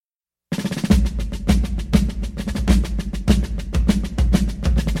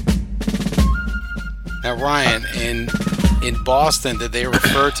Now, Ryan, in Boston, did they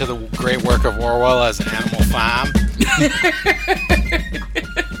refer to the great work of Orwell as Animal Farm?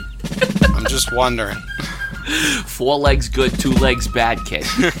 I'm just wondering. 4 legs good, 2 legs bad, kid.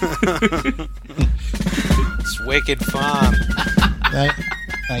 It's wicked farm.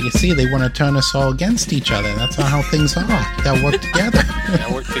 You see, they want to turn us all against each other. That's not how things are. You gotta work together.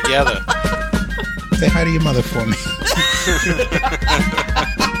 Gotta work together. Say hi to your mother for me.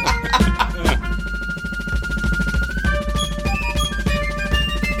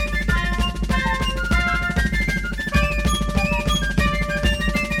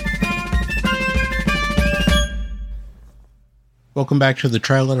 Welcome back to the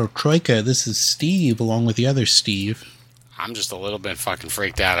Tri-Letter Troika. This is Steve, along with the other Steve. I'm just a little bit fucking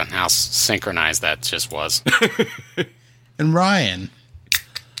freaked out on how synchronized that just was. And Ryan.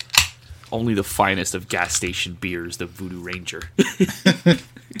 Only the finest of gas station beers, the Voodoo Ranger.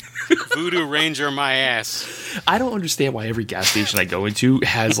 Voodoo Ranger my ass. I don't understand why every gas station I go into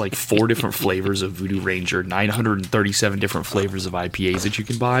has like 4 different flavors of Voodoo Ranger, 937 different flavors of IPAs that you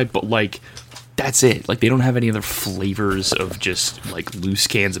can buy, but like... That's it. Like, they don't have any other flavors of just, like, loose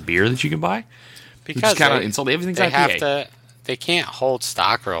cans of beer that you can buy. Because everything's IPA. They can't hold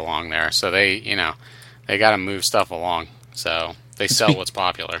stock real long there, so they got to move stuff along. So they sell what's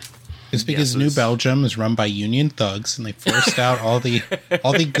popular. It's because New Belgium is run by union thugs, and they forced out all the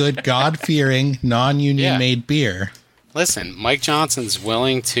good, God-fearing, non-union made beer. Listen, Mike Johnson's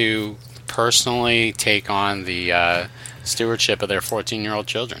willing to personally take on the stewardship of their 14-year-old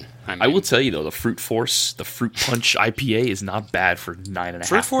children. I will tell you, though, the Fruit Force, the Fruit Punch IPA is not bad for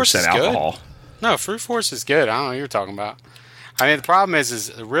 9.5% alcohol. Good. No, Fruit Force is good. I don't know what you're talking about. I mean, the problem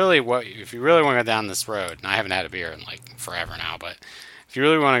is really if you really want to go down this road, and I haven't had a beer in like forever now, but if you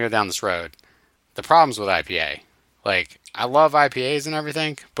really want to go down this road, the problem's with IPA. Like, I love IPAs and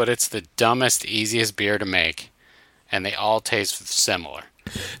everything, but it's the dumbest, easiest beer to make, and they all taste similar.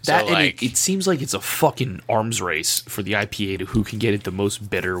 It seems like it's a fucking arms race for the IPA to who can get it the most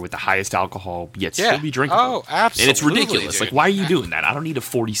bitter with the highest alcohol, yet still be drinkable. Oh, absolutely. And it's ridiculous. Dude. Like, why are you doing that? I don't need a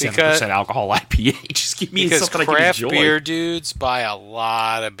 47% alcohol IPA. Just give me something I can enjoy. Craft beer dudes buy a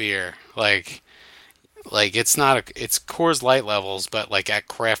lot of beer. Like it's Coors Light levels, but like at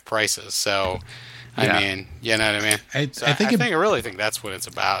craft prices. So, I mean, you know what I mean? I really think that's what it's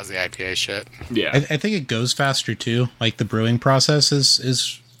about, is the IPA shit. Yeah. I think it goes faster, too. Like, the brewing process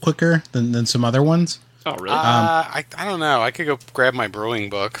is quicker than some other ones. Oh, really? I don't know. I could go grab my brewing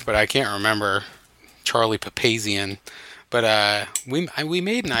book, but I can't remember Charlie Papazian. But we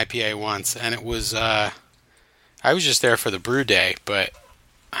made an IPA once, and it was... I was just there for the brew day, but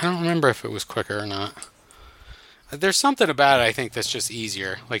I don't remember if it was quicker or not. There's something about it, I think, that's just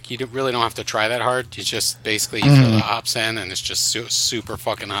easier. Like, you really don't have to try that hard. You just basically throw the hops in, and it's just super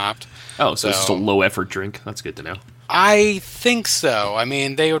fucking hopped. Oh, so it's just a low-effort drink. That's good to know. I think so. I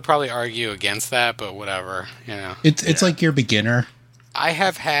mean, they would probably argue against that, but whatever. You know, it's like your beginner. I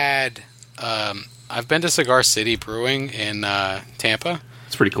have had. I've been to Cigar City Brewing in Tampa.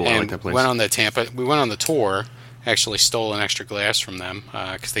 It's pretty cool. I like that place. We went on the tour. Actually stole an extra glass from them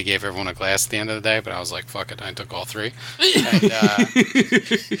because they gave everyone a glass at the end of the day, but I was like, fuck it, I took all 3. And,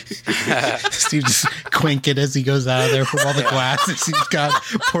 Steve just quinking as he goes out of there from all the glasses he's got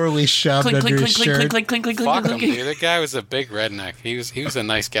poorly shoved under his shirt. Fuck him, dude. That guy was a big redneck. He was a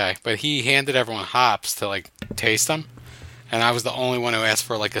nice guy, but he handed everyone hops to like taste them, and I was the only one who asked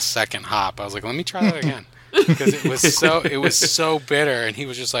for like a second hop. I was like, let me try that again. Because it was so bitter, and he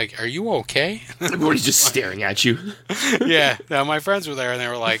was just like, "Are you okay?" Everybody's just staring at you. Yeah. Now my friends were there, and they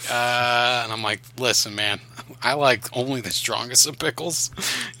were like, and I'm like, "Listen, man, I like only the strongest of pickles."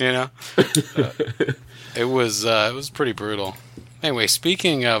 You know, it was pretty brutal. Anyway,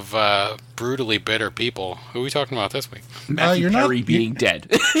 speaking of brutally bitter people, who are we talking about this week? Matthew Perry being dead.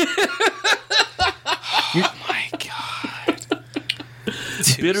 Oh my god.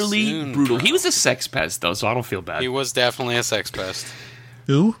 Bitterly brutal. He was a sex pest, though, so I don't feel bad. He was definitely a sex pest.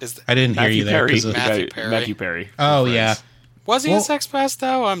 Who? I didn't hear you there. Matthew Perry. Oh, yeah. Was he a sex pest,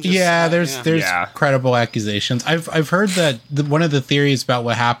 though? There's credible accusations. I've heard that one of the theories about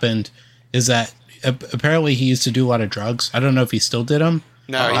what happened is that apparently he used to do a lot of drugs. I don't know if he still did them.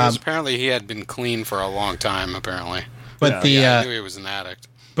 No, apparently he had been clean for a long time, apparently. But I knew he was an addict.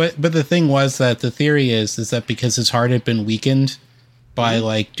 But the thing was that the theory is that because his heart had been weakened by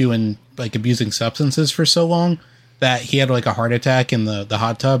abusing substances for so long, that he had like a heart attack in the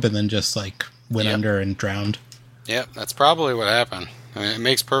hot tub and then just like went under and drowned. Yep, that's probably what happened. I mean, it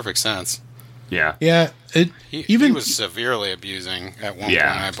makes perfect sense. Yeah. Yeah. He was severely abusing at one point,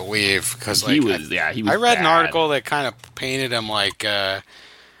 I believe, because like he was I read bad. an article that kind of painted him like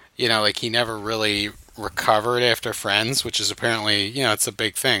like he never really recovered after Friends, which is apparently, it's a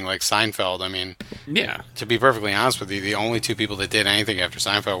big thing. Like Seinfeld, I mean, Yeah. to be perfectly honest with you, the only two people that did anything after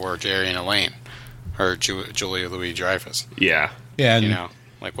Seinfeld were Jerry and Elaine, or Julia Louis-Dreyfus. Yeah. Yeah, and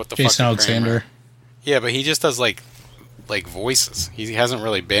Like what the Jason fuck? Kramer? Alexander. Yeah, but he just does like voices. He hasn't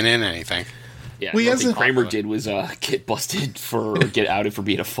really been in anything. Yeah. Well, he the only thing hasn't- Kramer did was get busted or get outed for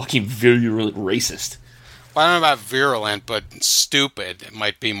being a fucking virulent racist. Well, I don't know about virulent, but stupid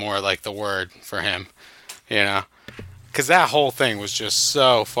might be more like the word for him. Because that whole thing was just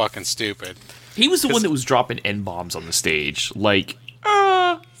so fucking stupid. He was the one that was dropping N-bombs on the stage. Like,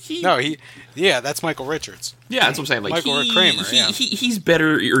 that's Michael Richards. yeah, that's what I'm saying. Like, Michael Kramer, yeah. he's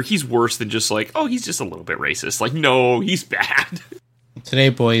better, or he's worse than just like, oh, he's just a little bit racist. Like, no, he's bad. Today,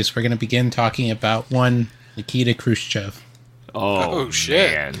 boys, we're going to begin talking about one Nikita Khrushchev. Oh,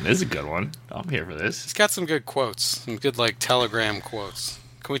 shit. Man, this is a good one. I'm here for this. He's got some good quotes, some good like Telegram quotes.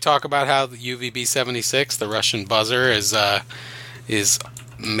 Can we talk about how the UVB-76, the Russian buzzer, is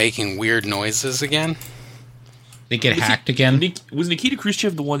making weird noises again? They get hacked again. Was Nikita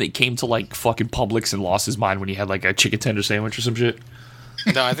Khrushchev the one that came to like fucking Publix and lost his mind when he had like a chicken tender sandwich or some shit?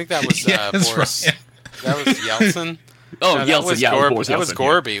 No, I think that was Yeah, that's Boris. right. That was Yeltsin. Oh, No, Yeltsin. was Yeah, Gorb- Boris that was Yeltsin,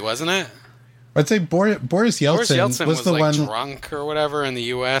 Gorby, wasn't it? I'd say Boris Yeltsin, Boris Yeltsin was the like one. drunk or whatever in the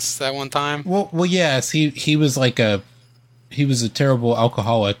U.S. that one time. Well, yes, he was like he was a terrible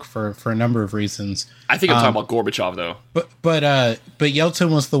alcoholic for a number of reasons. I think I'm talking about Gorbachev though. But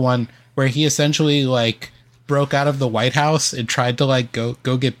Yeltsin was the one where he essentially like broke out of the White House and tried to like go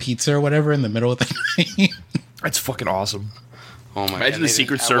get pizza or whatever in the middle of the night. That's fucking awesome. Oh my! Imagine and the they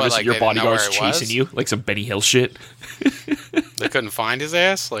Secret didn't- Service what, and your they didn't know bodyguards where he chasing was? you like some Benny Hill shit. They couldn't find his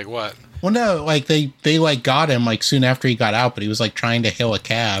ass. Like what? Well, no, like they like got him like soon after he got out, but he was like trying to hail a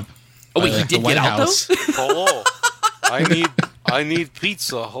cab. Oh wait, by, he like, the did White get out House. though. Hello, I need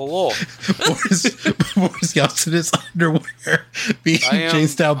pizza. Hello. Boris Yeltsin is underwear being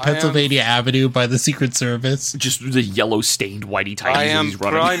chased down Pennsylvania Avenue by the Secret Service. Just the yellow stained whitey tighties I that am he's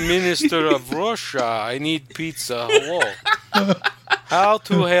running. Prime Minister of Russia. I need pizza. Hello. How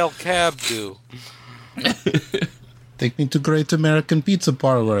to hail cab do? Take me to Great American Pizza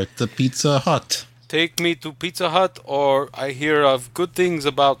Parlor at the Pizza Hut. Take me to Pizza Hut, or I hear of good things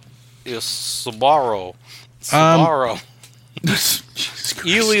about Sbarro. Sbarro.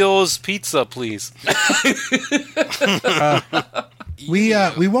 Elio's Pizza, please.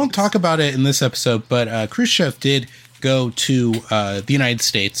 We won't talk about it in this episode, but Khrushchev did go to the United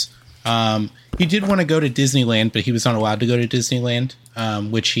States. He did want to go to Disneyland, but he was not allowed to go to Disneyland,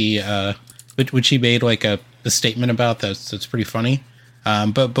 which he made like a statement about. That's pretty funny.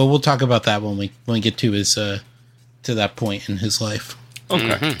 But we'll talk about that when we get to his to that point in his life.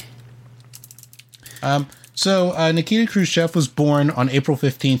 Okay. So Nikita Khrushchev was born on April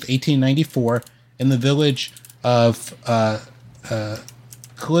 15th, 1894, in the village of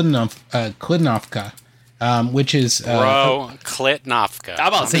Klidnovka, which is Bro, Klitnovka. I'm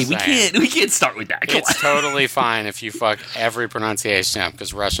about to say saying. we can't start with that. Come It's totally fine if you fuck every pronunciation up,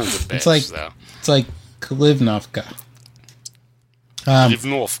 because Russian's a bitch, it's like Klivnovka.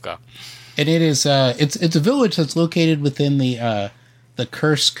 Livnovka. And it is it's a village that's located within the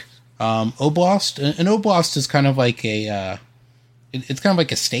Kursk oblast. An oblast is kind of like it's kind of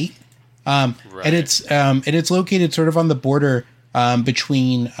like a state, Right. and it's located sort of on the border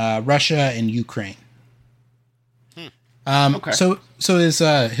between Russia and Ukraine. Okay. So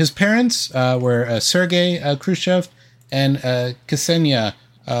his parents were Sergei Khrushchev and Ksenia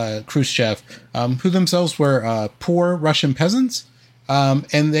Khrushchev, who themselves were poor Russian peasants.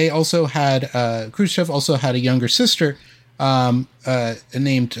 And they also had Khrushchev also had a younger sister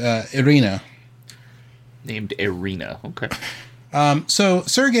named Irina. Named Irina. Okay. So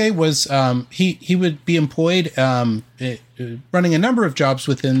Sergei was he would be employed running a number of jobs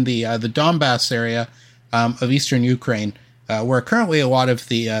within the Donbass area of eastern Ukraine, where currently a lot of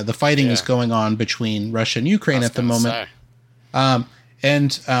the fighting is going on between Russia and Ukraine at the moment.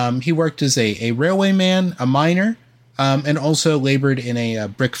 And he worked as a railwayman, a miner, and also labored in a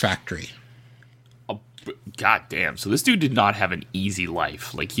brick factory. God damn. So this dude did not have an easy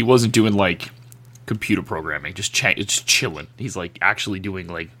life. Like, he wasn't doing, like, computer programming, just chilling. He's, like, actually doing,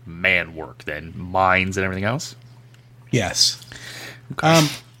 like, man work, then mines and everything else? Yes. Okay.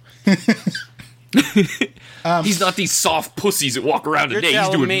 He's not these soft pussies that walk around today. He's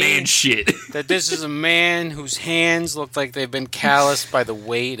doing man shit. That this is a man whose hands look like they've been calloused by the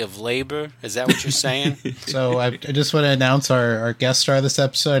weight of labor? Is that what you're saying? So I just want to announce our guest star this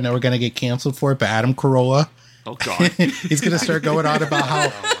episode. I know we're going to get canceled for it, but Adam Carolla Oh God. He's going to start going on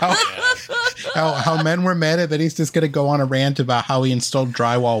about how men were men, and then he's just going to go on a rant about how he installed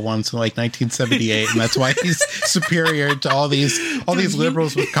drywall once in like 1978, and that's why he's superior to all these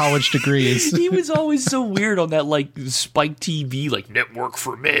liberals with college degrees. He was always so weird on that like Spike TV like Network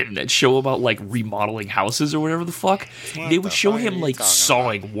for Men, that show about like remodeling houses or whatever the fuck. They would show him like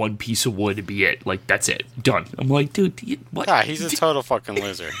sawing one piece of wood to be it. Like that's it, done. I'm like, dude, what? Yeah, he's a total fucking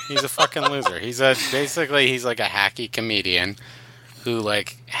loser. He's a fucking loser. He's like a hacky comedian who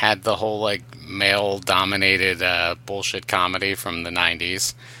like had the whole like male dominated bullshit comedy from the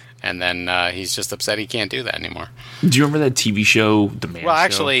 90s, and then he's just upset he can't do that anymore. Do you remember that TV show, The Man Well, Show?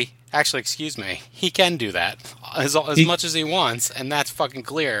 actually, excuse me, he can do that as much as he wants, and that's fucking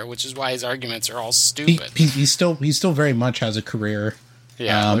clear, which is why his arguments are all stupid. He still very much has a career.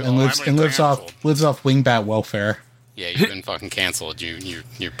 Yeah, and lives off wingbat welfare. Yeah, you've been fucking canceled.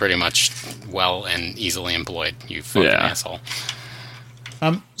 You're pretty much well and easily employed. You fucking asshole.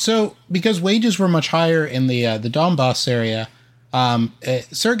 So because wages were much higher in the Donbass area,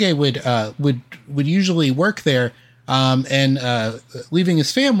 Sergei would usually work there, and leaving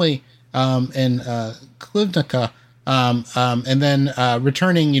his family in Klivnica, and then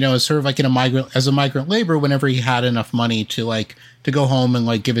returning, as sort of like as a migrant labor whenever he had enough money to go home and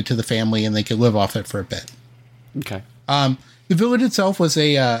like give it to the family and they could live off it for a bit. Okay. The village itself was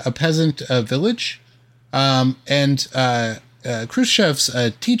a peasant village, and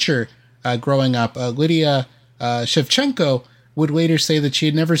Khrushchev's teacher growing up, Lydia Shevchenko, would later say that she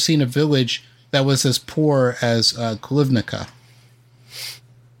had never seen a village that was as poor as Klivnica.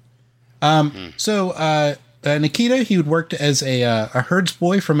 So Nikita, he had worked as a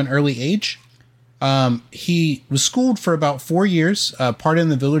herdsboy from an early age. He was schooled for about 4 years, part in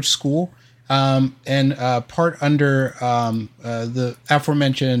the village school, and part under the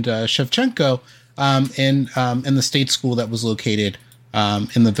aforementioned Shevchenko in the state school that was located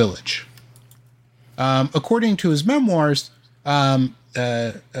in the village. According to his memoirs,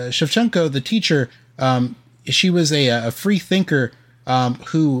 Shevchenko, the teacher, she was a free thinker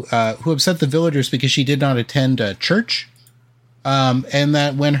who upset the villagers because she did not attend church, and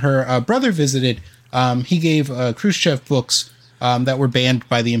that when her brother visited, he gave Khrushchev books that were banned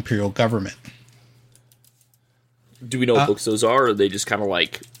by the imperial government. Do we know what books those are, or are they just kind of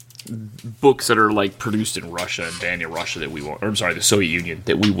like books that are like produced in Russia and banned in Russia that we won't, or I'm sorry, the Soviet Union,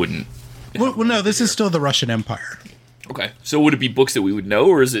 that we wouldn't? Well, no, this is still the Russian Empire. Okay, so would it be books that we would know,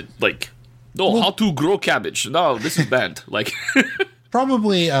 or is it like, how to grow cabbage? No, this is banned. Like,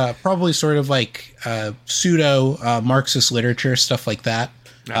 probably sort of like pseudo Marxist literature, stuff like that,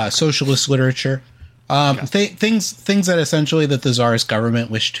 socialist literature, things that essentially that the Tsarist government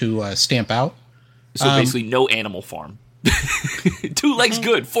wished to stamp out. So basically, no Animal Farm. 2 legs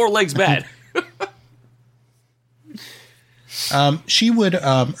good, 4 legs bad. She would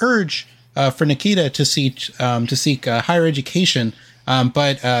urge for Nikita to seek higher education,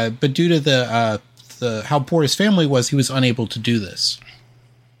 but due to the how poor his family was, he was unable to do this.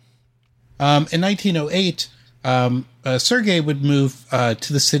 In 1908, Sergei would move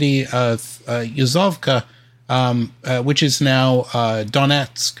to the city of Yuzovka, which is now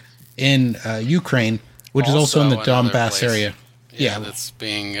Donetsk in Ukraine, which is also in the Donbass area. Yeah, that's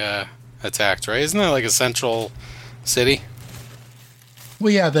being attacked, right? Isn't that like a central city?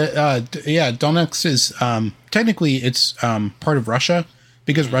 Well, yeah, Donetsk is technically it's part of Russia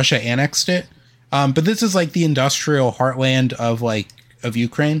because Russia annexed it. But this is like the industrial heartland of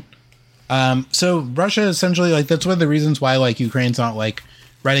Ukraine. So Russia essentially, like, that's one of the reasons why like Ukraine's not like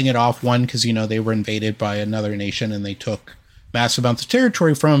writing it off. One, because they were invaded by another nation and they took massive amounts of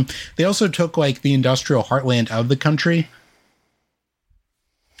territory from them. They also took like the industrial heartland of the country.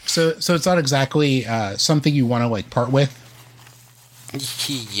 So it's not exactly something you want to like part with.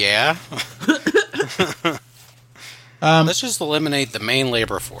 Yeah. Let's just eliminate the main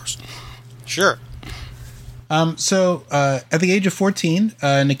labor force. Sure. So at the age of 14,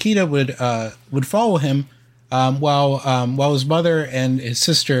 Nikita would follow him, while his mother and his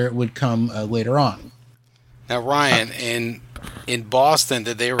sister would come later on. Now, Ryan, in Boston,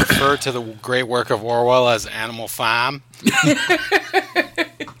 did they refer to the great work of Orwell as Animal Farm?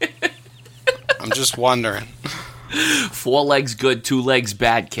 I'm just wondering. 4 legs good, 2 legs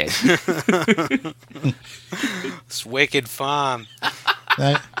bad, kid. It's wicked farm.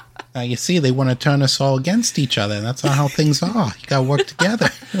 You see, they want to turn us all against each other, and that's not how things are. You gotta work together.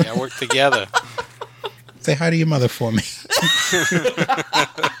 Yeah, work together. Say hi to your mother for me.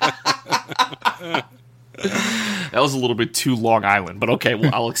 That was a little bit too Long Island, but okay,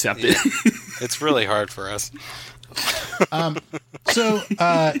 well, I'll accept it. It's really hard for us.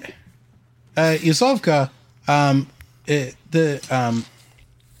 Yuzovka The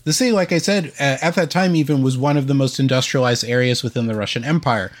city, like I said, at that time even was one of the most industrialized areas within the Russian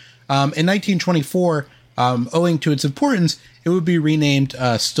Empire. In 1924, owing to its importance, it would be renamed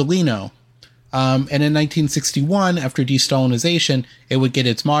Stalino. And in 1961, after de-Stalinization, it would get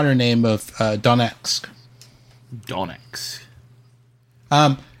its modern name of Donetsk. Donetsk.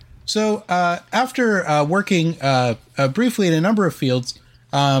 So after working briefly in a number of fields,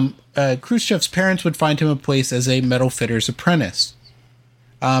 Khrushchev's parents would find him a place as a metal fitter's apprentice.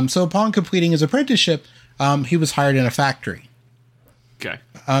 So upon completing his apprenticeship, he was hired in a factory. Okay.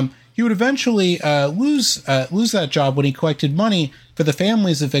 He would eventually lose that job when he collected money for the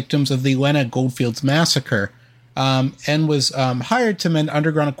families of victims of the Lena Goldfields massacre, and was hired to mend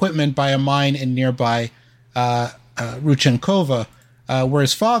underground equipment by a mine in nearby Ruchenkova, where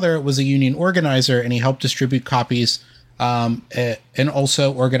his father was a union organizer, and he helped distribute copies and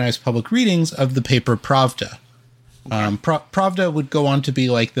also organize public readings of the paper Pravda. Pravda would go on to be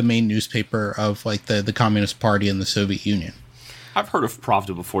like the main newspaper of like the Communist Party in the Soviet Union. I've heard of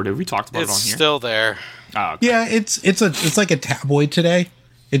Pravda before. Did we talked about it on here? It's still there. Oh, okay. Yeah, it's like a tabloid today.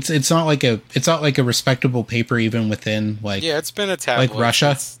 It's not like a respectable paper even within like it's been a tabloid like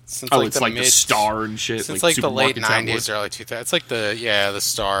Russia. Since it's like the Star and shit. Since like the late supermarket '90s, early 2000s. It's like the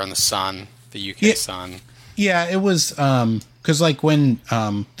Star and the Sun, the UK Sun. Yeah, it was because like when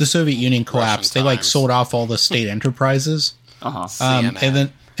the Soviet Union collapsed, they like sold off all the state enterprises. And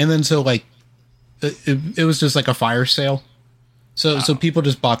then so like it was just like a fire sale. So people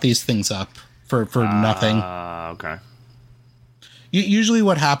just bought these things up for nothing. Okay. Usually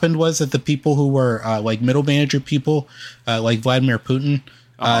what happened was that the people who were like middle manager people, like Vladimir Putin,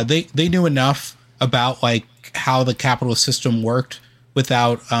 they knew enough about like how the capitalist system worked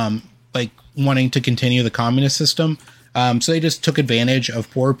without like wanting to continue the communist system. So they just took advantage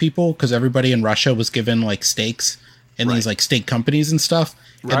of poor people because everybody in Russia was given like stakes in these like steak companies and stuff.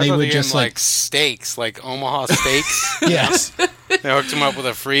 And they would just like steaks, like Omaha steaks. Yes. They hooked them up with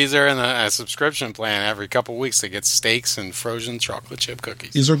a freezer and a subscription plan. Every couple weeks they get steaks and frozen chocolate chip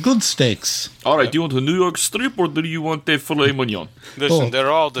cookies. These are good steaks. All right, do you want a New York strip or do you want a filet mignon? Listen,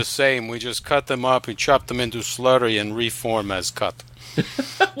 they're all the same. We just cut them up, we chop them into slurry and reform as cut.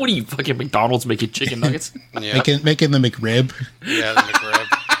 What are you, fucking McDonald's making chicken nuggets? Yeah. Making the McRib. Yeah, the McRib.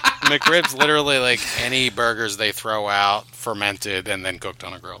 McRib's literally like any burgers they throw out, fermented, and then cooked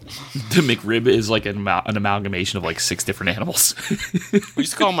on a grill. The McRib is like an amalgamation of like 6 different animals. We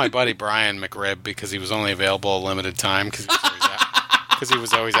used to call my buddy Brian McRib because he was only available a limited time because he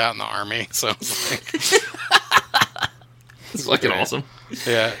was always out in the army. So it's fucking awesome.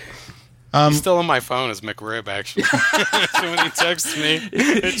 Yeah. He's still on my phone as McRib, actually. So when he texts me,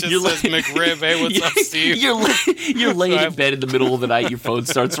 it just says McRib, hey, what's up, Steve? You're laying in bed in the middle of the night, your phone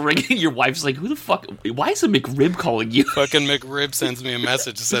starts ringing, your wife's like, who the fuck, why is a McRib calling you? Fucking McRib sends me a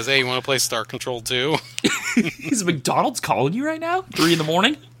message that says, hey, you want to play Star Control 2? Is McDonald's calling you right now? 3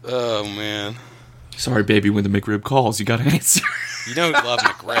 a.m? Oh, man. Sorry, baby, when the McRib calls, you gotta answer. You know who love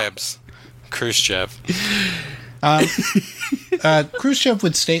McRibs? Khrushchev. Khrushchev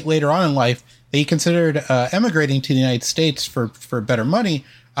would state later on in life that he considered emigrating to the United States for better money,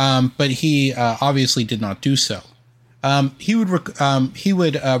 but he obviously did not do so. He would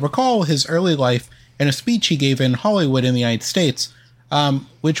recall his early life in a speech he gave in Hollywood in the United States,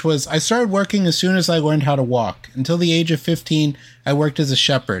 which was, "I started working as soon as I learned how to walk. Until the age of 15, I worked as a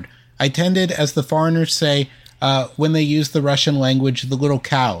shepherd. I tended, as the foreigners say, when they use the Russian language, the little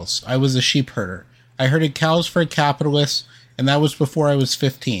cows. I was a sheep herder. I herded cows for a capitalist, and that was before I was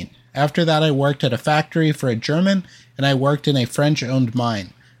 15. After that, I worked at a factory for a German, and I worked in a French-owned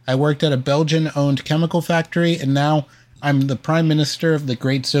mine. I worked at a Belgian-owned chemical factory, and now I'm the Prime Minister of the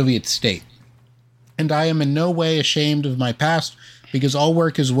great Soviet state. And I am in no way ashamed of my past, because all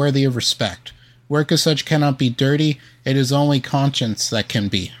work is worthy of respect. Work as such cannot be dirty. It is only conscience that can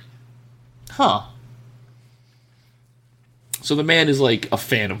be." Huh. So the man is like a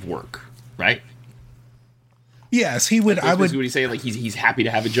fan of work, right? Yes, he would. I would. What he's saying, like he's happy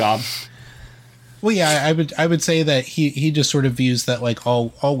to have a job. Well, yeah, I would say that he just sort of views that like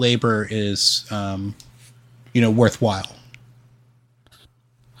all labor is, worthwhile.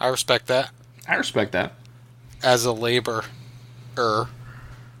 I respect that. I respect that. As a laborer. So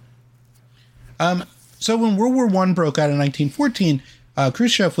when World War I broke out in 1914,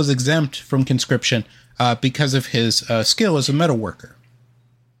 Khrushchev was exempt from conscription because of his skill as a metal worker.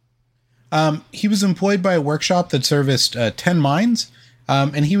 He was employed by a workshop that serviced 10 mines,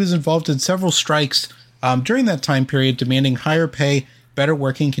 and he was involved in several strikes during that time period, demanding higher pay, better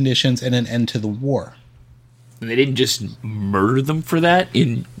working conditions, and an end to the war. And they didn't just murder them for that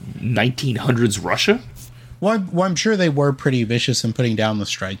in 1900s Russia? I'm sure they were pretty vicious in putting down the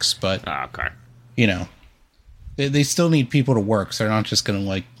strikes, but Okay. you know, they still need people to work, so they're not just going to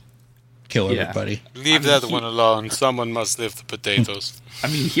like kill everybody. Leave that one alone. Someone must lift the potatoes. I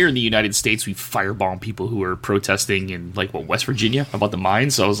mean, here in the United States, we firebombed people who were protesting in, like, West Virginia about the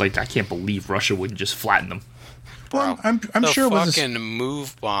mines. So I was like, I can't believe Russia wouldn't just flatten them. Well, I'm the sure it was fucking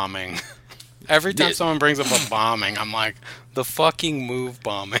move bombing. Every time someone brings up a bombing, I'm like, the fucking move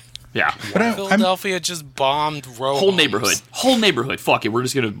bombing. Yeah. But Philadelphia just bombed row Whole homes. neighborhood. Fuck it. We're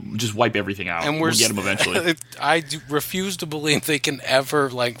just going to just wipe everything out. And we'll get them eventually. I refuse to believe they can ever,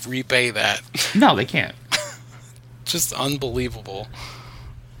 like, repay that. No, they can't. Just unbelievable.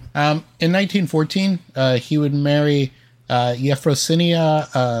 In 1914, he would marry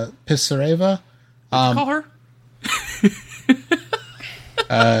Yefrosinia Pisareva. Call her?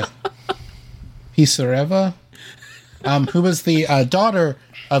 Pisareva, who was the daughter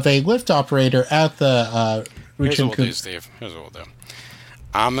of a lift operator at the Here's what we'll do, Ruchenko. Steve. Here's what we'll do.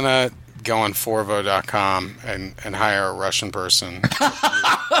 I'm going to go on Forvo.com and hire a Russian person.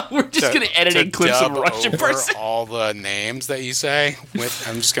 We're just going to edit in clips of a Russian person. all the names that you say.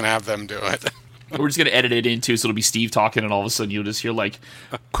 I'm just going to have them do it. We're just going to edit it in, too, so it'll be Steve talking, and all of a sudden you'll just hear, like,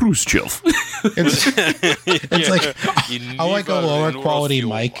 Khrushchev. It's like I like a lower quality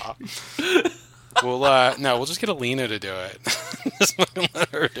mic. We'll just get Alina to do it. Just let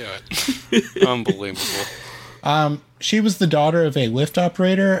her do it. Unbelievable. She was the daughter of a lift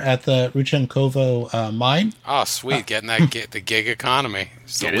operator at the Ruchenkovo mine. Oh, sweet. Getting the gig economy.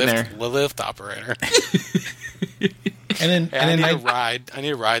 Just Get in there. The lift operator. And then, I need a ride. I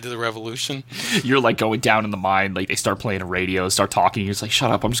need a ride to the revolution. You're, like, going down in the mine, like, they start playing a radio, start talking, you're just like, shut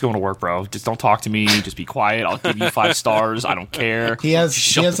up, I'm just going to work, bro. Just don't talk to me, just be quiet, I'll give you 5 stars, I don't care. he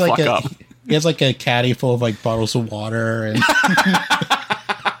has like a caddy full of like bottles of water and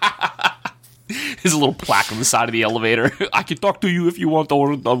There's a little plaque on the side of the elevator. I can talk to you if you want,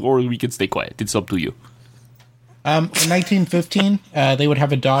 or we can stay quiet. It's up to you. in 1915, they would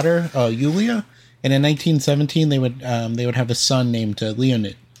have a daughter, Yulia, and in 1917 they would have a son named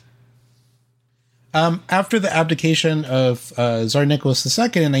Leonid. After the abdication of Tsar Nicholas II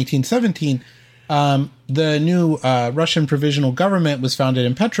in 1917, the new Russian provisional government was founded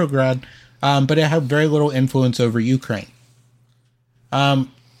in Petrograd, but it had very little influence over Ukraine.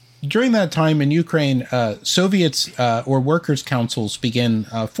 During that time in Ukraine, Soviets or workers' councils began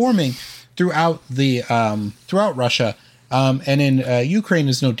forming throughout Russia, and in Ukraine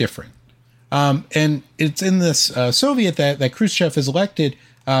is no different. And it's in this Soviet that Khrushchev is elected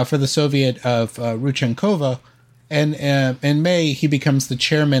for the Soviet of Ruchenkova, and in May he becomes the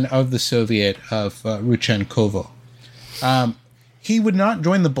chairman of the Soviet of Ruchenkovo. He would not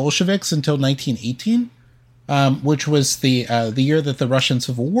join the Bolsheviks until 1918, which was the year that the Russian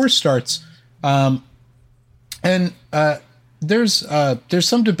Civil War starts. And there's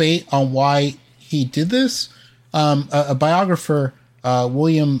some debate on why he did this. A biographer,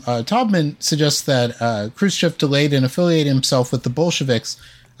 William Taubman, suggests that Khrushchev delayed in affiliating himself with the Bolsheviks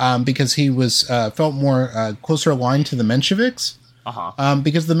because he was felt more closer aligned to the Mensheviks.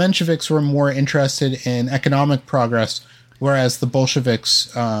 Because the Mensheviks were more interested in economic progress, whereas the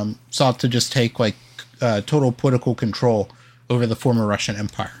Bolsheviks sought to just take like total political control over the former Russian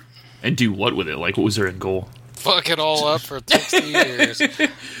Empire. And do what with it? Like, what was their end goal? Fuck it all up for 60 years.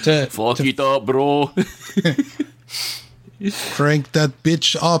 Fuck it up, bro. Crank that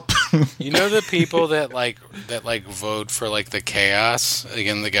bitch up. You know the people that vote for like the chaos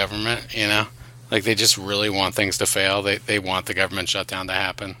in the government, you know? Like they just really want things to fail. They want the government shutdown to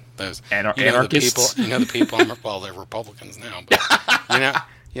happen. Those anarchists. The people they're Republicans now, but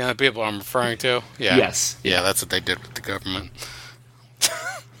you know the people I'm referring to? Yeah. Yes. Yeah, that's what they did with the government.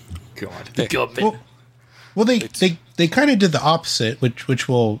 God. The government. Well, they kind of did the opposite, which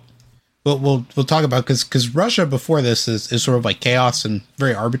we'll talk about because Russia before this is sort of like chaos and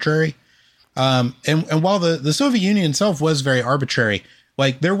very arbitrary. And while the Soviet Union itself was very arbitrary,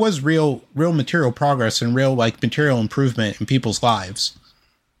 like there was real material progress and real like material improvement in people's lives.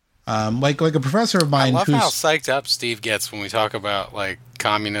 Like a professor of mine. I love how psyched up Steve gets when we talk about like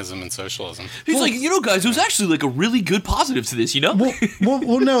communism and socialism. He's like, guys, there's actually like a really good positive to this,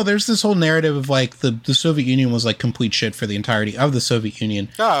 Well, no, there's this whole narrative of like the Soviet Union was like complete shit for the entirety of the Soviet Union.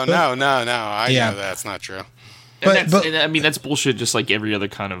 No, I know that's not true. But I mean, that's bullshit. Just like every other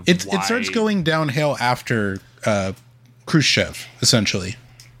kind of. It starts going downhill after Khrushchev, essentially.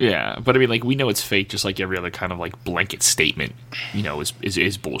 Yeah, but I mean, like, we know it's fake, just like every other kind of, like, blanket statement,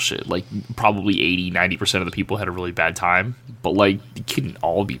 is bullshit. Like, probably 80-90% of the people had a really bad time, but, like, it couldn't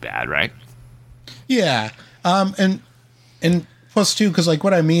all be bad, right? Yeah, and plus, too, because, like,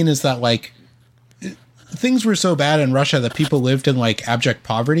 what I mean is that, like, things were so bad in Russia that people lived in like abject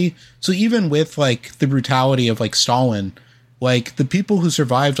poverty. So even with like the brutality of like Stalin, like the people who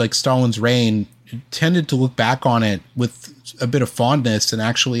survived like Stalin's reign tended to look back on it with a bit of fondness and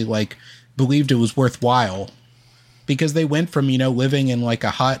actually like believed it was worthwhile, because they went from, you know, living in like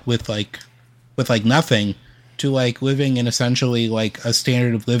a hut with like nothing to like living in essentially like a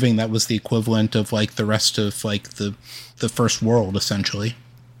standard of living that was the equivalent of like the rest of like the first world essentially.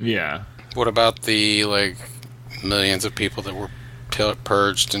 Yeah. What about the like millions of people that were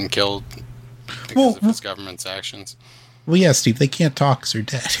purged and killed because of his government's actions? Well, yeah, Steve, they can't talk because they're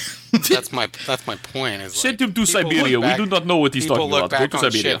dead. That's my point. Is Send like, him to Siberia. We do not know what he's talking about. People look Go back to on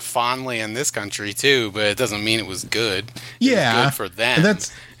Siberia. shit fondly in this country too, but it doesn't mean it was good. Yeah, it was good for them.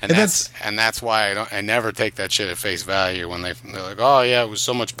 And that's why I never take that shit at face value when they're like, oh yeah, it was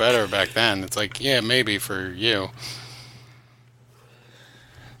so much better back then. It's like, yeah, maybe for you.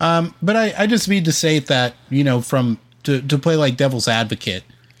 But I just need to say that, you know, to play like devil's advocate,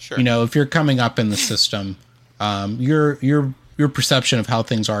 sure. You know, if you're coming up in the system, your perception of how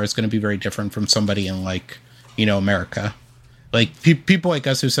things are is going to be very different from somebody in like, you know, America. Like people like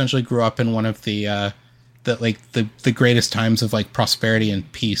us who essentially grew up in one of the greatest times of like prosperity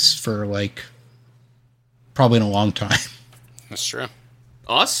and peace for like probably in a long time. That's true.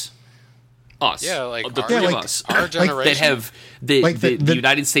 Us? Yeah, like the three of us. Our generation. That have the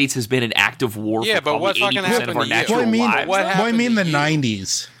United States has been in active war for probably 80% of our natural lives. I mean the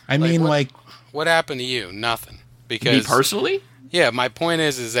 90s. I mean, what happened to you? Nothing. Because me personally? Yeah, my point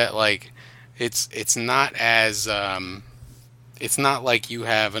is that like it's not as it's not like you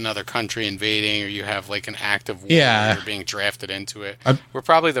have another country invading or you have like an active war where you're being drafted into it. We're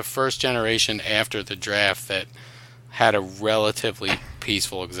probably the first generation after the draft that had a relatively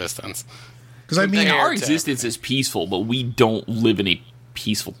peaceful existence. Because I mean, our existence is peaceful, but we don't live in a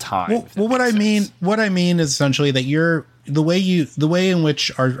peaceful time. Well, what I mean is essentially that the way in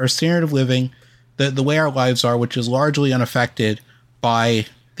which our standard of living, the way our lives are, which is largely unaffected by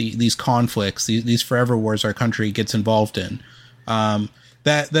these conflicts, these forever wars our country gets involved in.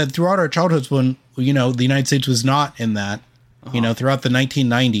 That throughout our childhoods, when, you know, the United States was not in that, you know, throughout the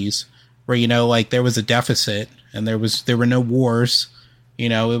 1990s, where, you know, like there was a deficit and there were no wars. You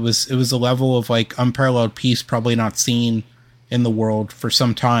know, it was a level of like unparalleled peace probably not seen in the world for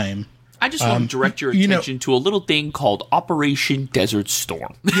some time. I just want to direct your attention to a little thing called Operation Desert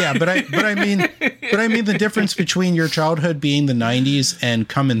Storm. Yeah, but I mean the difference between your childhood being the 90s and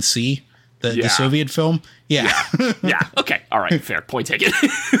Come and See, the Soviet film. Yeah. Okay. All right. Fair. Point taken.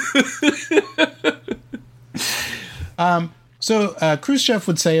 So Khrushchev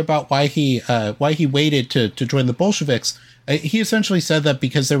would say about why he waited to join the Bolsheviks. He essentially said that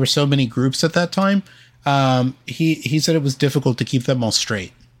because there were so many groups at that time, he said it was difficult to keep them all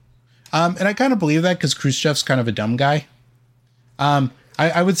straight. And I kind of believe that because Khrushchev's kind of a dumb guy.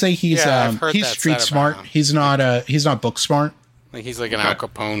 I would say he's street smart. He's not book smart. Like he's like an Al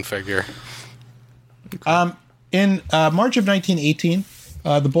Capone figure. In March of 1918,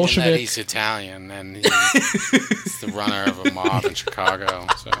 the Bolsheviks. And that he's Italian and he's the runner of a mob in Chicago.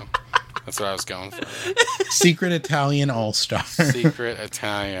 So that's what I was going for. Secret Italian all-star. Secret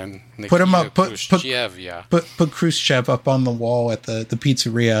Italian. Nikita Put him up. Khrushchev, put Khrushchev up on the wall at the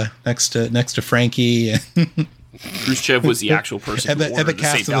pizzeria next to Frankie. Khrushchev was the actual person who ordered the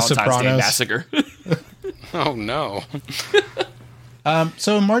St. Valentine's Day massacre. Oh no.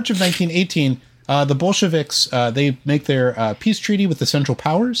 So in March of 1918, the Bolsheviks they make their peace treaty with the Central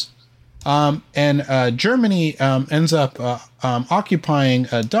Powers, and Germany ends up occupying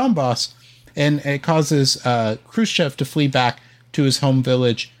Donbass, and it causes Khrushchev to flee back to his home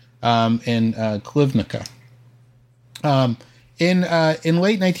village in Klivnica. In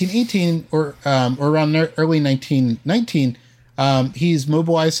late 1918 or around early 1919, he's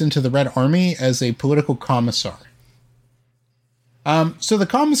mobilized into the Red Army as a political commissar. So the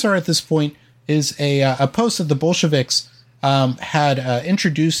commissar at this point is a post that the Bolsheviks had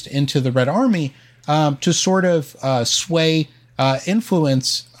introduced into the Red Army to sort of sway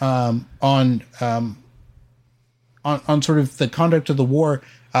influence on sort of the conduct of the war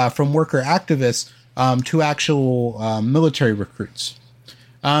from worker activists to actual military recruits.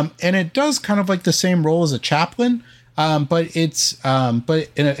 And it does kind of like the same role as a chaplain, but it's but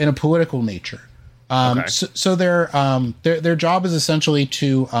in a political nature. Okay. So their job is essentially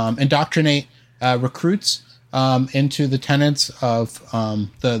to indoctrinate recruits into the tenets of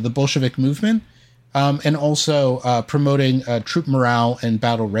the Bolshevik movement, and also promoting troop morale and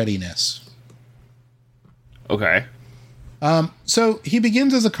battle readiness. Okay. So he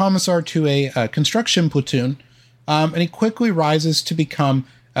begins as a commissar to a construction platoon, and he quickly rises to become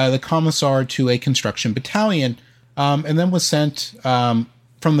the commissar to a construction battalion, and then was sent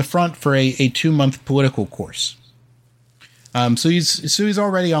from the front for a 2-month political course. So he's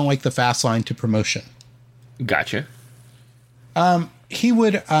already on like the fast line to promotion. Gotcha. He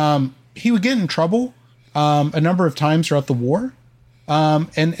would get in trouble a number of times throughout the war,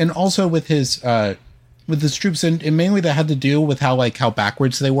 and also with his troops, and mainly that had to do with how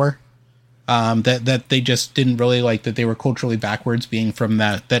backwards they were. That they just didn't really like that they were culturally backwards, being from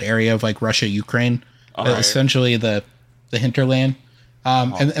that area of like Russia, Ukraine, right. Essentially the hinterland.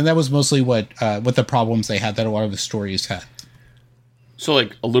 And that was mostly what the problems they had that a lot of the stories had. So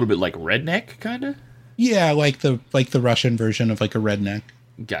like a little bit like redneck, kind of. Yeah, like the Russian version of like a redneck.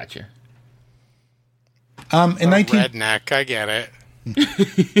 Gotcha. Redneck, I get it.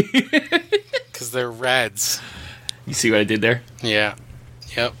 Because they're Reds. You see what I did there? Yeah.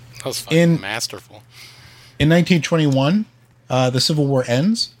 Yep. That was fucking masterful. In 1921, the Civil War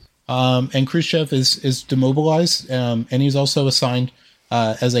ends, and Khrushchev is demobilized, and he's also assigned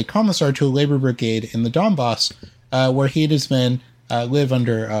as a commissar to a labor brigade in the Donbass, where he and his men live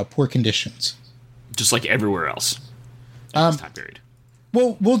under poor conditions. Just like everywhere else in this time period.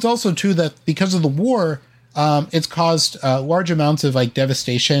 Well, it's also too that because of the war, it's caused large amounts of like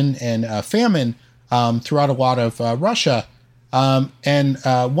devastation and famine throughout a lot of Russia. And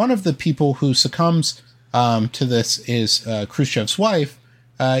one of the people who succumbs to this is Khrushchev's wife,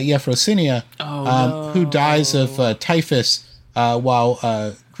 Yefrosinia, who dies of typhus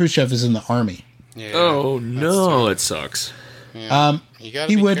while Khrushchev is in the army. Yeah, oh no, it sucks. Yeah. You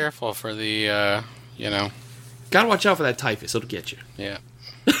gotta be careful for the, Gotta watch out for that typhus, it'll get you. Yeah.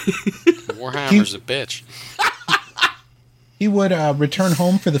 Warhammer's a bitch. He would return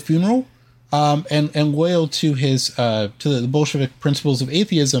home for the funeral, and loyal to his to the Bolshevik principles of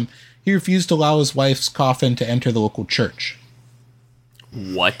atheism, he refused to allow his wife's coffin to enter the local church.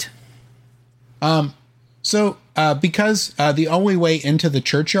 What? So because the only way into the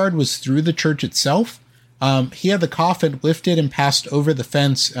churchyard was through the church itself, he had the coffin lifted and passed over the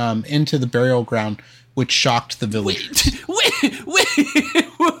fence into the burial ground, which shocked the villagers. Wait.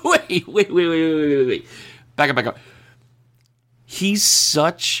 Back up. He's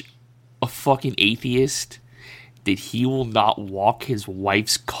such a fucking atheist that he will not walk his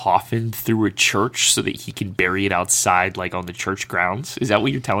wife's coffin through a church so that he can bury it outside, like on the church grounds. Is that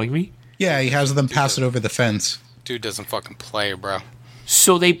what you're telling me? Yeah, he has them pass it over the fence. Dude doesn't fucking play, bro.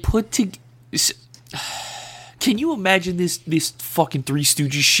 So they put to. Can you imagine this fucking Three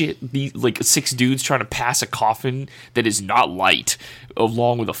Stooges shit? Like 6 dudes trying to pass a coffin that is not light,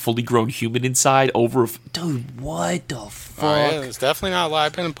 along with a fully grown human inside over. Dude, what the fuck? Oh, yeah, it's definitely not light.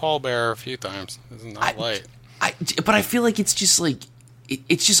 I've been in pallbearer a few times. It's not light. But I feel like it's just like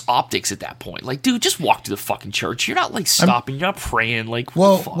it's just optics at that point. Like, dude, just walk to the fucking church. You're not like stopping. You're not praying. Like,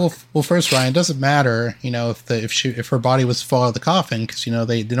 what the fuck? Well, first, Ryan, it doesn't matter. If her body was to fall out of the coffin, because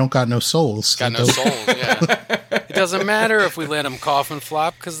they don't got no souls. Got no souls. Yeah. It doesn't matter if we let them coffin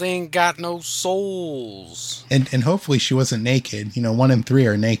flop because they ain't got no souls. And hopefully she wasn't naked. 1 in 3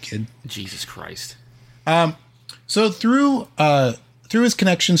 are naked. Jesus Christ. So through his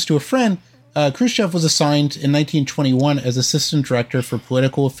connections to a friend, Khrushchev was assigned in 1921 as assistant director for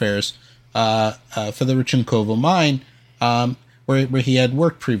political affairs for the Rodchenkovo mine, where he had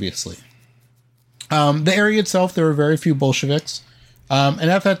worked previously. The area itself, there were very few Bolsheviks, and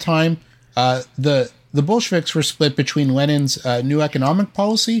at that time, the Bolsheviks were split between Lenin's new economic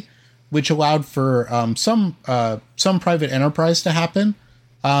policy, which allowed for some private enterprise to happen,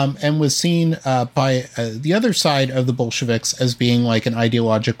 and was seen by the other side of the Bolsheviks as being like an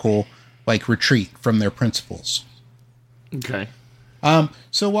ideological retreat from their principles. Okay.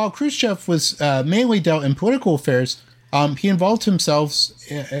 So while Khrushchev was mainly dealt in political affairs, he involved himself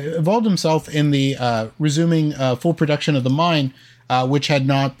in the resuming full production of the mine, which had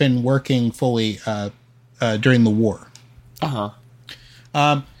not been working fully during the war.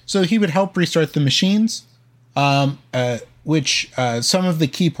 So he would help restart the machines, which some of the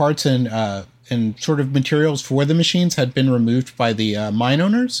key parts and sort of materials for the machines had been removed by the mine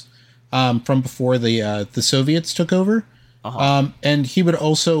owners. From before the Soviets took over. And he would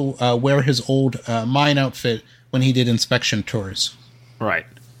also wear his old mine outfit when he did inspection tours. Right.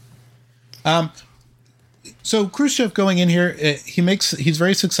 So Khrushchev going in here, he's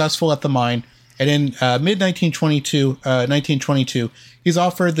very successful at the mine. And in mid-1922, he's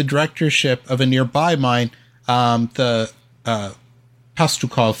offered the directorship of a nearby mine, the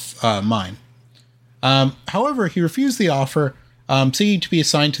Pastukov mine. However, he refused the offer, seeking to be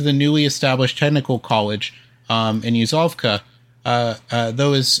assigned to the newly established technical college in Yuzovka,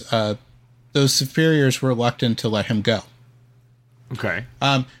 though those superiors were reluctant to let him go. Okay.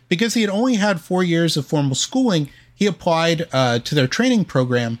 Because he had only had 4 years of formal schooling, he applied to their training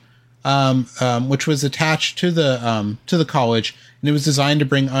program, which was attached to the college, and it was designed to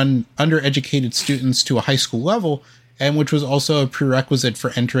bring undereducated students to a high school level, and which was also a prerequisite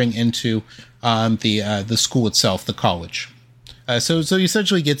for entering into the school itself, the college. So he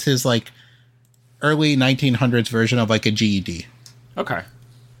essentially gets his like early 1900s version of like a GED. Okay.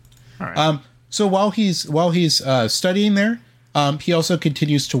 All right. So while he's studying there, he also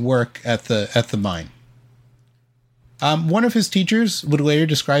continues to work at the mine. One of his teachers would later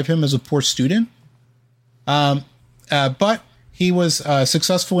describe him as a poor student, but he was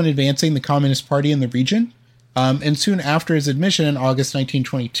successful in advancing the Communist Party in the region. And soon after his admission in August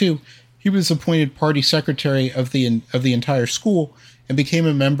 1922, he was appointed party secretary of the entire school and became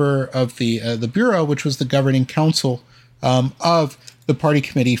a member of the bureau, which was the governing council of the party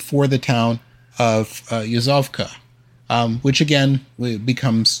committee for the town of Yazovka, which again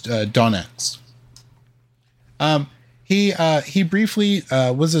becomes Donetsk. He briefly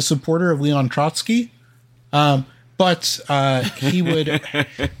was a supporter of Leon Trotsky, but he would.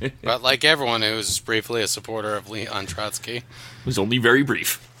 But like everyone who was briefly a supporter of Leon Trotsky, It was only very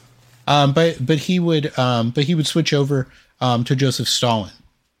brief. But he would switch over to Joseph Stalin.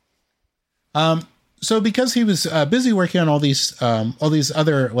 So because he was busy working on all these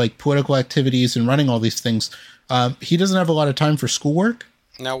other like political activities and running all these things, he doesn't have a lot of time for schoolwork.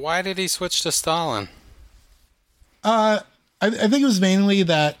 now why did he switch to Stalin? I think it was mainly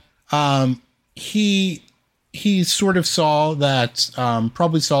that he sort of saw that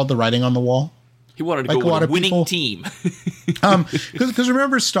probably saw the writing on the wall. He wanted to Like go a lot with a of winning people. team. Because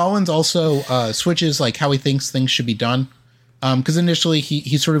remember, Stalin's also switches like how he thinks things should be done. Because initially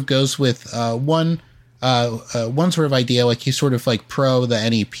he sort of goes with one sort of idea, like he's sort of like pro the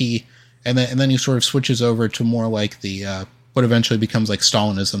NEP, and then he sort of switches over to more like the what eventually becomes like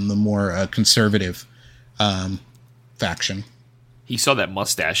Stalinism, the more conservative faction. He saw that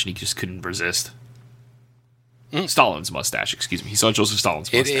mustache and he just couldn't resist. Stalin's mustache, excuse me. He saw Joseph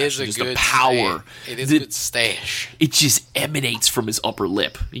Stalin's mustache. It is a just good the power. It is a good stash. It just emanates from his upper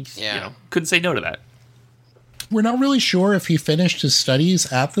lip. He couldn't say no to that. We're not really sure if he finished his studies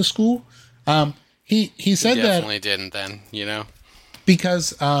at the school. He said He that definitely didn't then,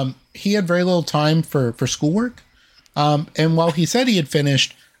 because he had very little time for schoolwork. And while he said he had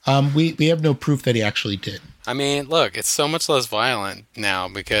finished, we have no proof that he actually did. I mean, look, it's so much less violent now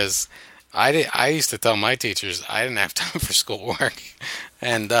because I used to tell my teachers I didn't have time for schoolwork,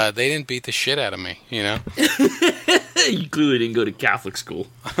 and they didn't beat the shit out of me, You clearly didn't go to Catholic school.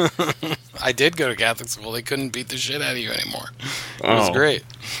 I did go to Catholic school. They couldn't beat the shit out of you anymore. It was great.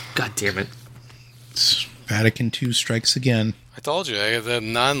 God damn it. Vatican II strikes again. I told you, the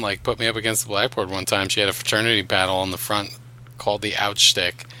nun put me up against the blackboard one time. She had a fraternity battle on the front called the Ouch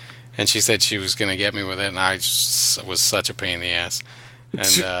Stick, and she said she was going to get me with it, and I just was such a pain in the ass.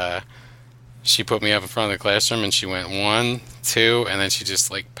 And she put me up in front of the classroom, and she went 1, 2, and then she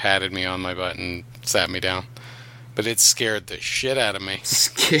just patted me on my butt and sat me down. But it scared the shit out of me.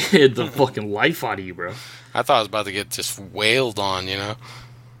 Scared the fucking life out of you, bro. I thought I was about to get just wailed on,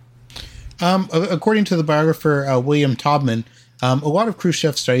 According to the biographer William Taubman, a lot of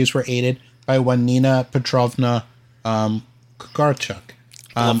Khrushchev's studies were aided by one Nina Petrovna Kukarchuk.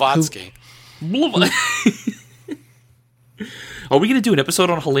 Blavatsky. Are we going to do an episode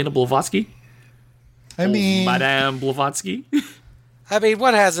on Helena Blavatsky? I mean, Madame Blavatsky? I mean,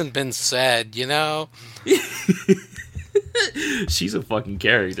 what hasn't been said, She's a fucking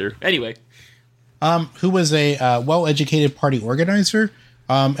character. Anyway. who was a well-educated party organizer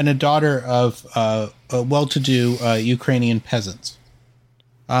and a daughter of well-to-do Ukrainian peasants.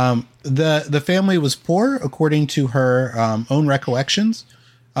 The family was poor, according to her own recollections.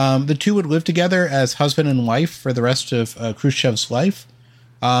 The two would live together as husband and wife for the rest of Khrushchev's life,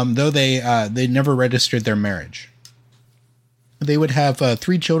 though they never registered their marriage. They would have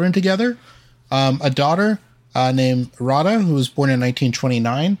 3 children together, a daughter named Rada, who was born in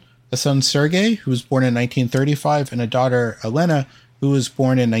 1929, a son Sergei, who was born in 1935, and a daughter Elena, who was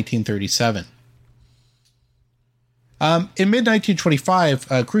born in 1937. In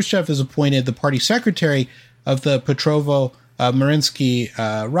mid-1925, Khrushchev is appointed the party secretary of the Petrovo-Mariinsky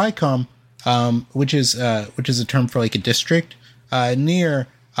Raikom, which is a term for a district near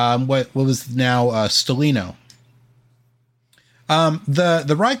what was now Stalino.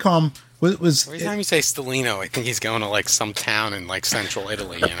 The Raikom was Every time you say Stalino, I think he's going to some town in central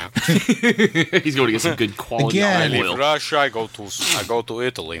Italy, He's going to get some good quality Again. olive oil. Russia, I go to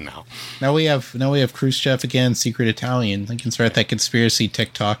Italy now. Now we have Khrushchev again, secret Italian. I can start that conspiracy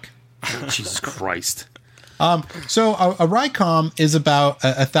TikTok. Jesus Christ. So a Raycom is about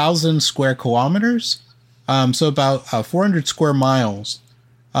 1,000 square kilometers, so about 400 square miles.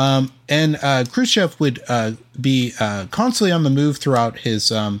 And Khrushchev would be constantly on the move throughout his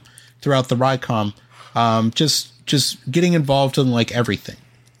throughout the Raycom, just getting involved in like everything.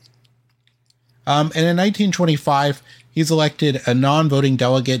 And in 1925, he's elected a non-voting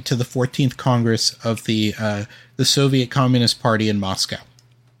delegate to the 14th Congress of the Soviet Communist Party in Moscow.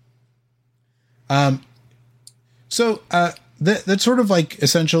 So that's sort of like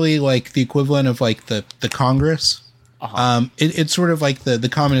essentially like the equivalent of like the Congress. Uh-huh. It's sort of like the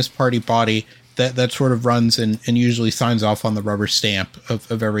Communist Party body that sort of runs and usually signs off on the rubber stamp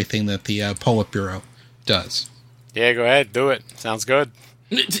of everything that the Politburo does. Yeah, go ahead, do it. Sounds good.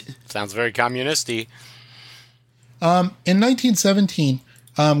 Sounds very communisty. In 1917,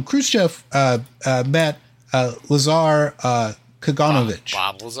 Khrushchev met Lazar Kaganovich.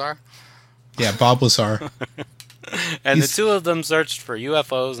 Bob Lazar? Yeah, Bob Lazar. And the two of them searched for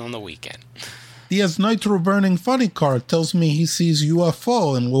UFOs on the weekend. His nitro-burning funny car tells me he sees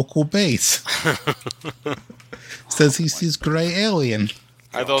UFO in local base. Says he sees gray alien.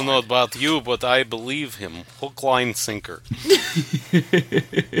 I don't know about you, but I believe him. Hook, line, sinker.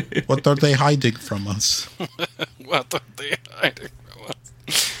 What are they hiding from us? What are they hiding from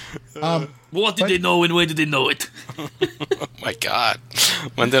us? What did they know and when did they know it? Oh my God.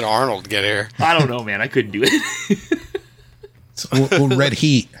 When did Arnold get here? I don't know, man. I couldn't do it. Red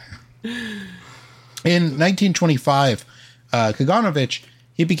heat. In 1925, Kaganovich,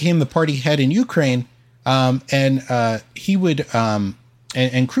 he became the party head in Ukraine, and he would...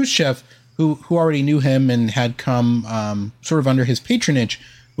 And Khrushchev, who already knew him and had come sort of under his patronage,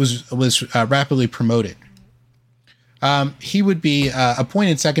 was rapidly promoted. He would be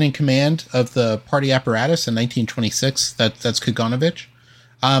appointed second in command of the party apparatus in 1926. That's Kaganovich.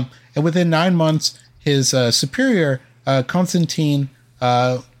 And within 9 months, his superior, Konstantin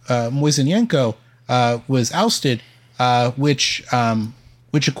Moisenenko, was ousted, which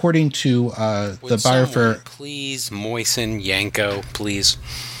according to the biographer... Please moisten Yanko, please.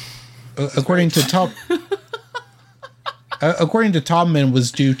 According to Topman,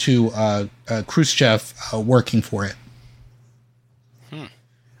 was due to Khrushchev working for it.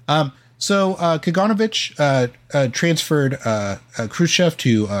 So Kaganovich transferred Khrushchev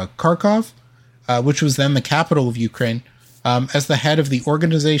to Kharkov, which was then the capital of Ukraine, as the head of the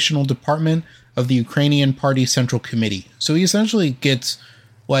organizational department of the Ukrainian Party Central Committee. So he essentially gets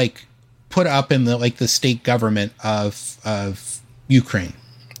like put up in the state government of Ukraine.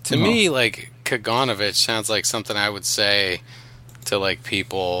 To me, like Kaganovich sounds like something I would say to like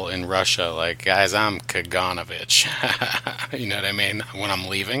people in Russia, like, guys, I'm Kaganovich. You know what I mean? When I'm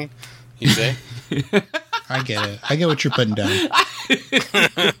leaving, you say? I get it. I get what you're putting down.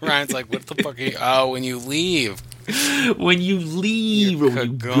 Ryan's like, what the fuck are you? Oh, when you leave. When you leave or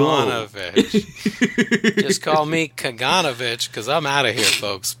when you go. Just call me Kaganovich because I'm out of here,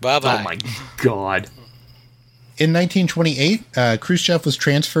 folks. Bye-bye. Oh, my God. In 1928, Khrushchev was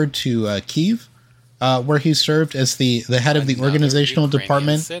transferred to Kiev, where he served as the head of the organizational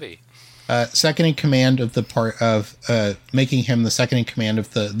department, second in command of the making him the second in command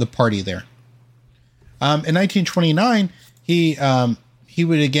of the party there. In 1929, he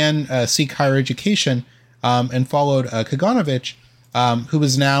would again seek higher education and followed Kaganovich, who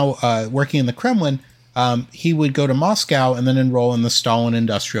was now working in the Kremlin. He would go to Moscow and then enroll in the Stalin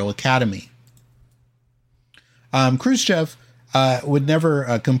Industrial Academy. Khrushchev would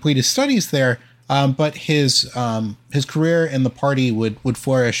never complete his studies there, but his career in the party would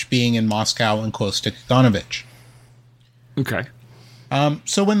flourish being in Moscow and close to Kaganovich. Okay.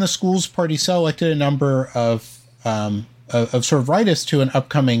 So when the school's party cell elected a number of sort of rightists to an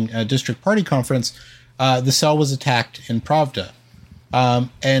upcoming district party conference, the cell was attacked in Pravda.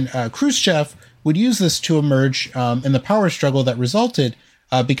 And Khrushchev would use this to emerge in the power struggle that resulted,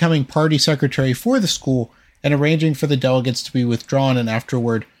 becoming party secretary for the school and arranging for the delegates to be withdrawn and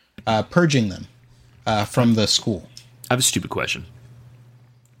afterward purging them from the school. I have a stupid question.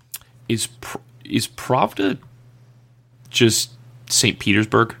 Is Pravda just St.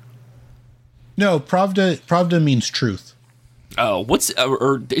 Petersburg? No, Pravda means truth. Oh,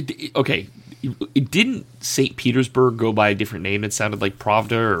 okay. Didn't St. Petersburg go by a different name that sounded like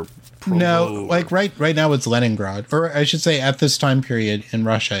Pravda or Provo? No, like right now it's Leningrad, or I should say at this time period in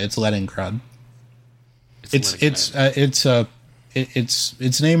Russia it's Leningrad. Its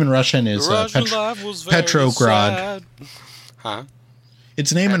name in Russian is Petrograd. Huh?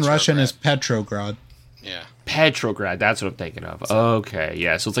 Its name in Russian is Petrograd. Yeah. Petrograd, that's what I'm thinking of. Okay,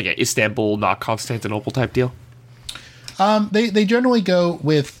 yeah, so it's like an Istanbul, not Constantinople type deal? They generally go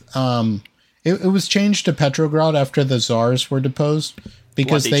with It was changed to Petrograd after the Tsars were deposed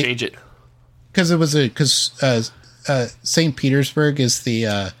because Why'd they change it? Because it was St. Petersburg is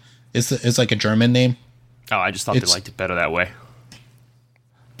is like a German name. Oh, I just thought they liked it better that way.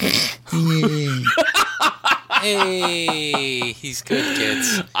 Hey, he's good,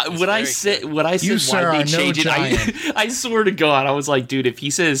 kids. When I said why they change it, I swear to God, I was like, dude, if he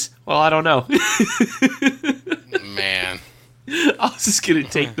says, well, I don't know. Man. I was just going to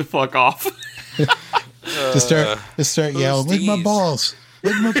take the fuck off. to start yelling, lick my balls.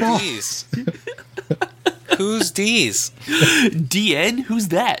 Lick my balls. Who's D's? DN? Who's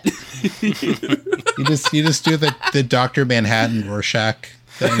that? You just do the Dr. Manhattan Rorschach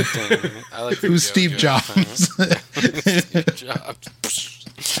thing. I like Who's Steve Jobs? Steve Jobs.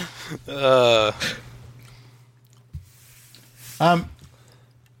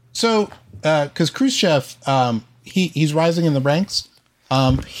 So, because Khrushchev, he's rising in the ranks.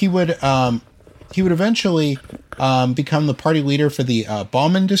 He would eventually become the party leader for the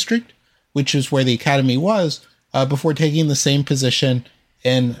Bauman district, which is where the academy was, before taking the same position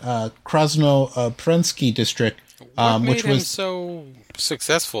in Krasnoprensky district, which was him so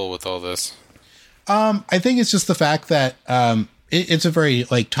successful with all this. I think it's just the fact that it's a very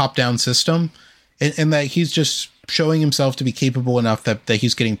like top-down system, and that he's just showing himself to be capable enough that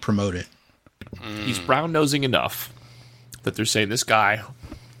he's getting promoted. He's brown-nosing enough that they're saying this guy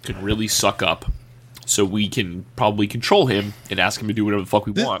could really suck up, so we can probably control him and ask him to do whatever the fuck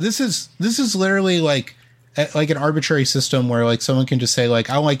we want. This is literally like an arbitrary system where like someone can just say like,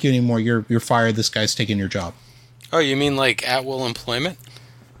 I don't like you anymore. You're fired. This guy's taking your job. Oh, you mean like at-will employment?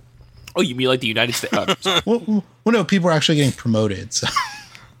 Oh, you mean like the United States? Well, no, people are actually getting promoted. So.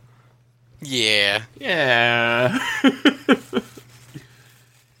 Yeah. Yeah.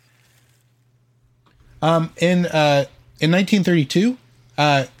 In 1932,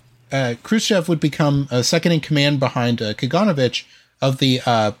 Khrushchev would become second in command behind Kaganovich of the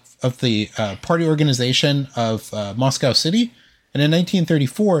party organization of Moscow City, and in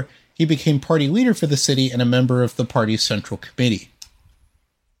 1934 he became party leader for the city and a member of the party's central committee.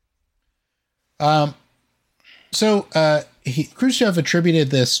 Khrushchev attributed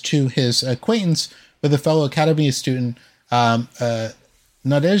this to his acquaintance with a fellow academy student, Nadezhda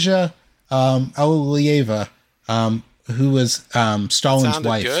Aliyeva, who was Stalin's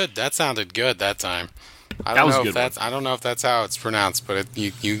wife. Good. That sounded good that time. I don't know if that's how it's pronounced, but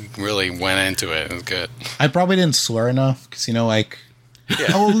you really went into it. It was good. I probably didn't slur enough because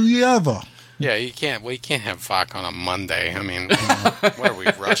Aliyeva. Yeah, you can't have fuck on a Monday. I mean, what are we,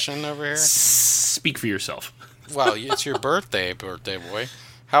 Russian over here? Speak for yourself. Well, it's your birthday boy.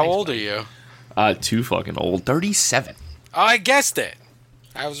 How old are you? Too fucking old. 37. Oh, I guessed it.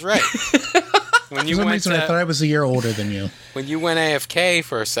 I was right. When you For some reason, I thought I was a year older than you. When you went AFK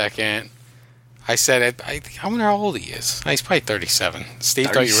for a second, I said, I wonder how old he is. He's probably 37. Steve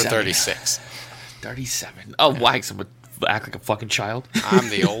 37. Thought you were 36. 37. Oh, why? Someone act like a fucking child? I'm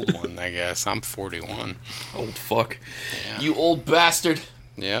the old one, I guess. I'm 41. Old fuck. Yeah. You old bastard.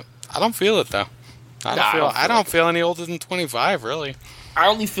 Yep. I don't feel it, though. I don't feel any older than 25, really. I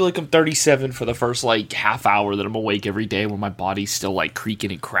only feel like I'm 37 for the first, like, half hour that I'm awake every day when my body's still, like,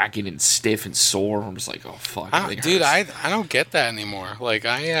 creaking and cracking and stiff and sore. I'm just like, oh, fuck. I don't get that anymore. Like,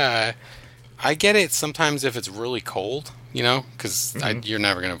 I get it sometimes if it's really cold, you know, because you're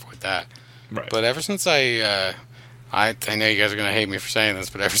never going to avoid that. Right. But ever since I know you guys are going to hate me for saying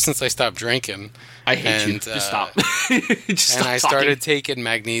this, but ever since I stopped drinking... I hate you. Just stop. Just I started taking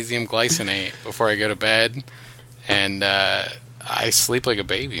magnesium glycinate before I go to bed, and I sleep like a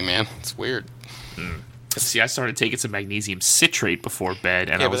baby, man. It's weird. See, I started taking some magnesium citrate before bed,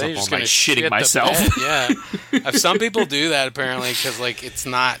 and I was up all night shitting myself. Yeah. Some people do that, apparently, because, like, it's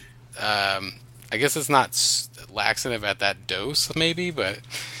not... I guess it's not laxative at that dose, maybe, but...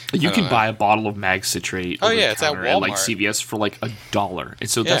 You can buy a bottle of mag citrate it's at Walmart. Like CVS for like $1. And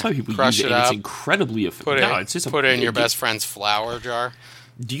so that's why people use it, and it's incredibly effective. Put it in your best friend's flour jar.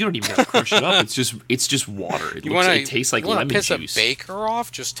 You don't even have to crush it up. It's just water. It tastes like lemon juice. You want to piss a baker off?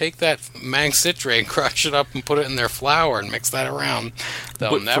 Just take that mag citrate, crush it up, and put it in their flour and mix that around.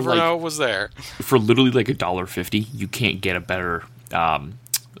 They'll never know it was there. For literally like $1.50, you can't get a better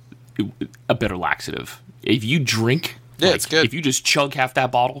laxative. If you drink... Yeah, it's good. If you just chug half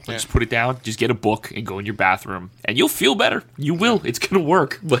that bottle, just put it down, just get a book and go in your bathroom, and you'll feel better. You will. It's going to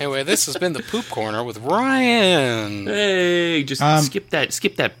work. But anyway, this has been the Poop Corner with Ryan. Hey, just skip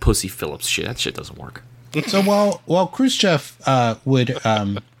that Pussy Phillips shit. That shit doesn't work. So while Khrushchev would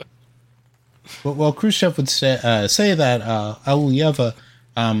say that Aliyeva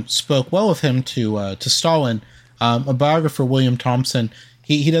spoke well of him to Stalin, a biographer, William Thompson,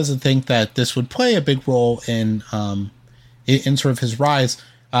 he doesn't think that this would play a big role in sort of his rise,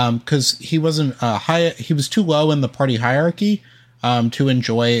 because he wasn't he was too low in the party hierarchy to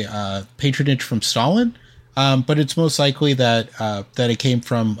enjoy patronage from Stalin. But it's most likely that it came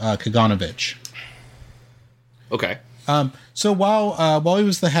from Kaganovich. Okay. So while he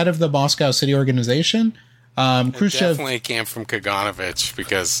was the head of the Moscow City Organization, Khrushchev definitely came from Kaganovich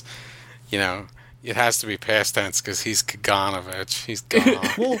because, it has to be past tense because he's Kaganovich. He's gone.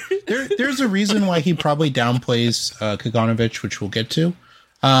 Well, there's a reason why he probably downplays Kaganovich, which we'll get to.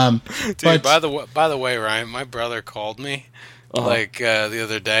 Dude, by the way, Ryan, my brother called me the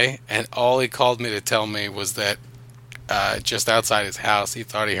other day, and all he called me to tell me was that just outside his house, he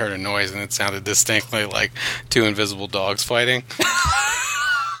thought he heard a noise, and it sounded distinctly like two invisible dogs fighting.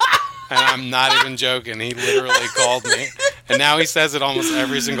 And I'm not even joking. He literally called me. And now he says it almost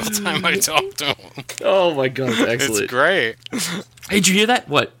every single time I talk to him. Oh my god, that's excellent. It's great. Hey, did you hear that?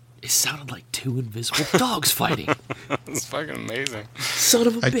 What? It sounded like two invisible dogs fighting. It's fucking amazing. Son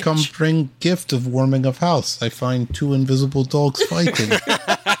of a bitch. I come bring gift of warming of house. I find two invisible dogs fighting.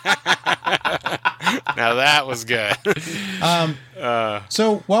 Now that was good.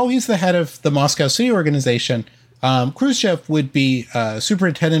 So while he's the head of the Moscow City Organization, Khrushchev would be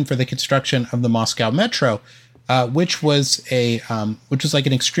superintendent for the construction of the Moscow Metro, which was like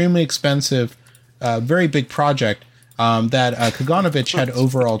an extremely expensive, very big project that Kaganovich had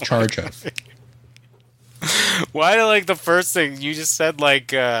overall charge of. Why, the first thing you just said,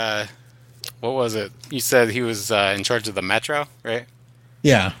 what was it? You said he was in charge of the Metro, right?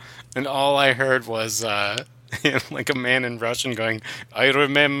 Yeah. And all I heard was like a man in Russian going, "I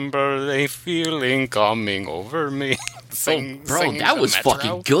remember a feeling coming over me." That was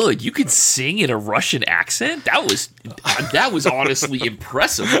fucking good. You could sing in a Russian accent? That was honestly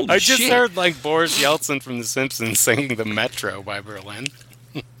impressive. Holy I just shit. heard Boris Yeltsin from The Simpsons singing "The Metro" by Berlin.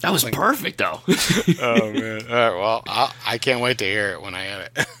 That was perfect, though. Oh man! All right, well, I can't wait to hear it when I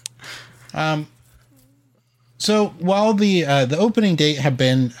edit. So while the opening date had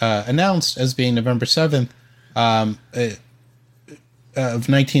been announced as being November 7th of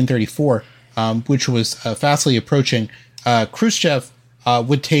 1934, which was fastly approaching, Khrushchev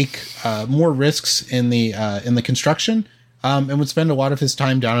would take more risks in the construction and would spend a lot of his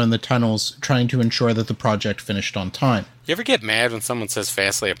time down in the tunnels trying to ensure that the project finished on time. You ever get mad when someone says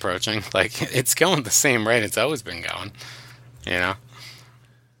 "fastly approaching"? It's going the same rate it's always been going.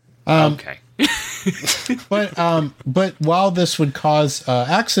 Okay. But while this would cause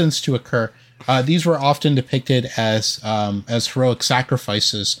accidents to occur, these were often depicted as heroic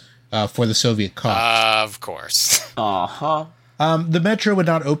sacrifices for the Soviet cause. Of course. Uh-huh. The metro would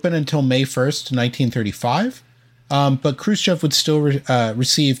not open until May 1st, 1935, but Khrushchev would still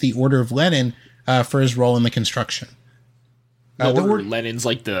receive the Order of Lenin for his role in the construction. The Order of Lenin's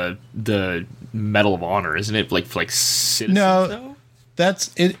like the Medal of Honor, isn't it? Like citizens, though?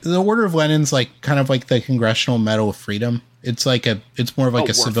 That's it. The Order of Lenin's kind of like the Congressional Medal of Freedom. It's it's more of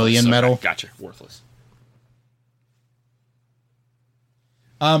a civilian medal. Gotcha. Worthless.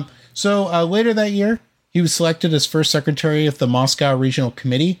 So later that year, he was selected as first secretary of the Moscow Regional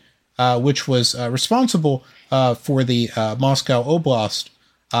Committee, which was responsible for the Moscow Oblast,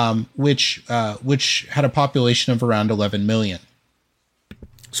 which had a population of around 11 million.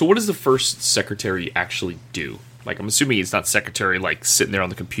 So what does the first secretary actually do? I'm assuming he's not secretary, sitting there on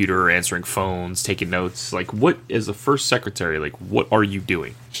the computer, answering phones, taking notes. What is the first secretary? What are you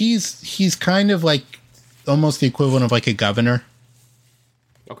doing? He's kind of almost the equivalent of a governor.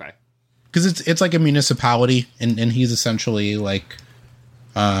 Okay. Because it's like a municipality, and he's essentially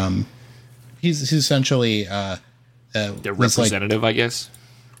he's essentially the representative, I guess.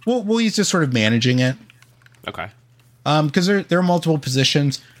 Well, he's just sort of managing it. Okay. Because there are multiple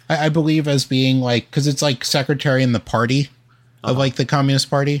positions. I believe as being because it's secretary in the party of the Communist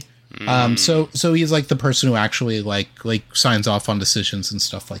Party. So he's the person who actually signs off on decisions and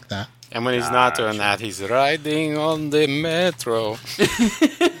stuff like that. And when he's not doing that, he's riding on the metro.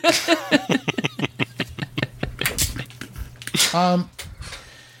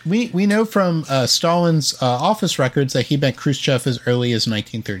 We know from Stalin's office records that he met Khrushchev as early as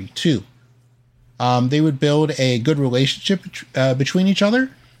 1932. They would build a good relationship between each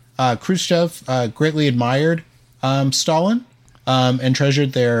other. Khrushchev greatly admired Stalin and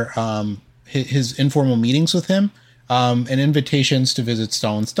treasured his informal meetings with him and invitations to visit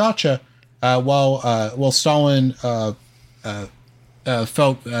Stalin's dacha, while Stalin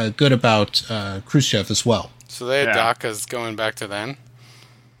felt good about Khrushchev as well. So they had dachas going back to then?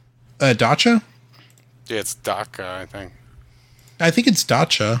 Dacha? Yeah, it's dacha, I think. I think it's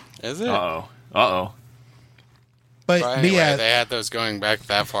dacha. Is it? Uh-oh. But, But but anyway, yeah, they had those going back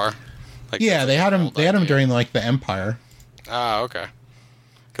that far. Like, yeah, that's they like had an them. old They had them idea. during like the Empire. Oh, okay.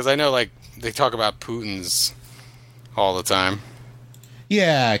 Because I know, like, they talk about Putin's all the time.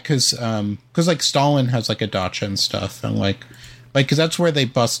 Yeah, because like Stalin has like a dacha and stuff, and like because that's where they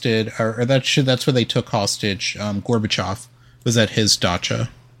busted, or that's where they took hostage. Gorbachev was at his dacha.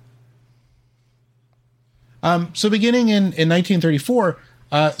 So beginning in 1934,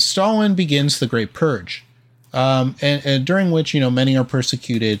 Stalin begins the Great Purge, and during which many are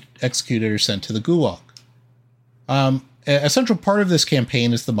persecuted, executed, or sent to the Gulag. A central part of this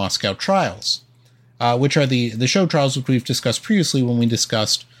campaign is the Moscow Trials, which are the show trials which we've discussed previously when we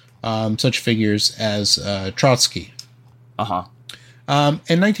discussed such figures as Trotsky. In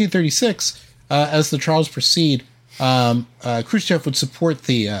 1936, as the trials proceed, Khrushchev would support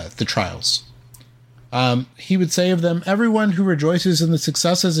the trials. He would say of them, "Everyone who rejoices in the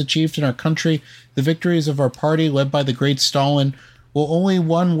successes achieved in our country, the victories of our party led by the great Stalin,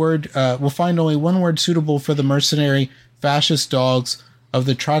 will find only one word suitable for the mercenary, fascist dogs of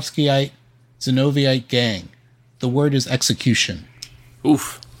the Trotskyite, Zinovieite gang. The word is execution."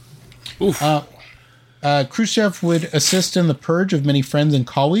 Oof. Khrushchev would assist in the purge of many friends and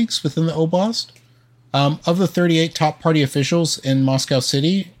colleagues within the oblast. Of the 38 top party officials in Moscow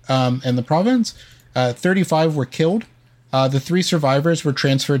City and the province, 35 were killed. The 3 survivors were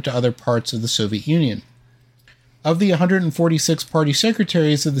transferred to other parts of the Soviet Union. Of the 146 party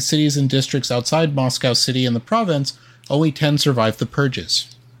secretaries of the cities and districts outside Moscow City and the province, only 10 survived the purges.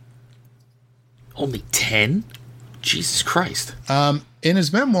 Only 10? Jesus Christ. In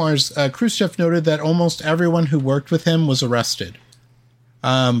his memoirs, Khrushchev noted that almost everyone who worked with him was arrested.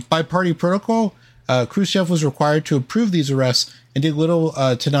 By party protocol, Khrushchev was required to approve these arrests and did little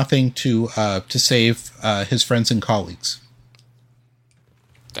to nothing to save his friends and colleagues.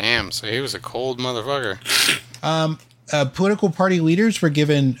 Damn, so he was a cold motherfucker. Political party leaders were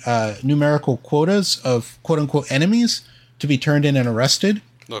given numerical quotas of quote-unquote enemies to be turned in and arrested.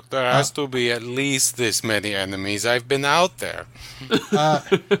 Look, there has to be at least this many enemies. I've been out there.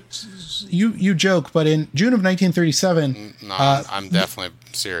 You joke, but in June of 1937... No, I'm definitely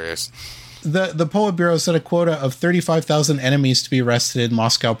serious. The Politburo set a quota of 35,000 enemies to be arrested in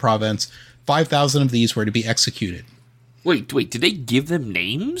Moscow province. 5,000 of these were to be executed. Wait, did they give them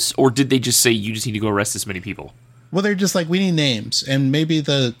names? Or did they just say, you just need to go arrest this many people? Well, they're just like, we need names. And maybe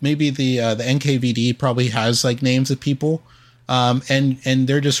the NKVD probably has like names of people. And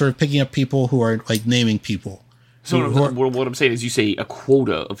they're just sort of picking up people who are like naming people. So what I'm saying is, you say a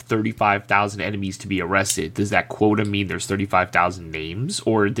quota of 35,000 enemies to be arrested. Does that quota mean there's 35,000 names?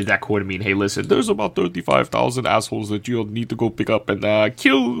 Or did that quota mean, hey, listen, there's about 35,000 assholes that you'll need to go pick up and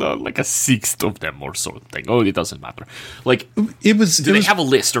kill like a sixth of them or something? Oh, it doesn't matter. Like, do they have a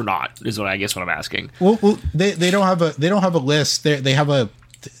list or not? Is what I'm asking. Well, they don't have a list. They have I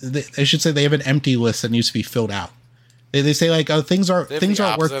should say they have an empty list that needs to be filled out. They say like, oh, things aren't working.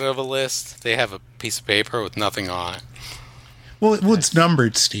 Opposite of a list. They have a piece of paper with nothing on it. Well, it's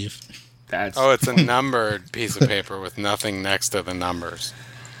numbered, Steve. It's a numbered piece of paper with nothing next to the numbers.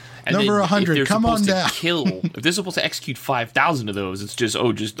 And Number 100. Come on down. If they're supposed to execute 5,000 of those, it's just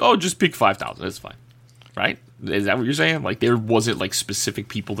pick 5,000. That's fine, right? Is that what you're saying? Like, there wasn't like specific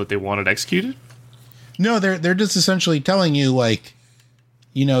people that they wanted executed? No, they're just essentially telling you like,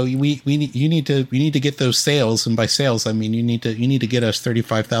 you need to get those sales, and by sales I mean you need to get us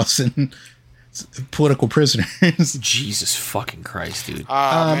 35,000 political prisoners. Jesus fucking Christ, dude.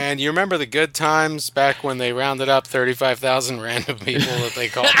 Man, you remember the good times back when they rounded up 35,000 random people that they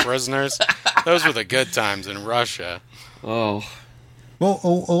called prisoners? Those were the good times in Russia. Oh. Well,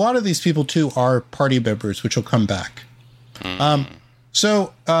 a lot of these people too are party members, which will come back.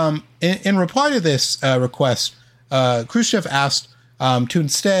 So in reply to this request, Khrushchev asked to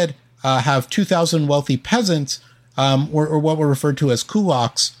instead have 2,000 wealthy peasants, or what were referred to as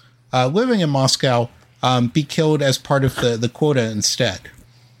kulaks, living in Moscow, be killed as part of the quota instead.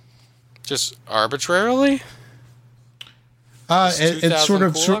 Just arbitrarily? It's sort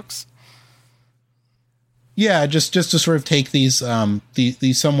of yeah, just to sort of take these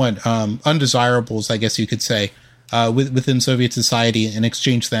somewhat undesirables, I guess you could say, within Soviet society and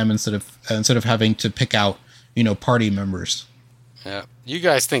exchange them instead of having to pick out party members. Yeah, you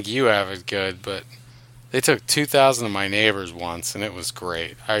guys think you have it good, but they took 2,000 of my neighbors once, and it was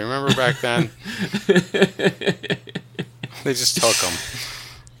great. I remember back then, they just took them,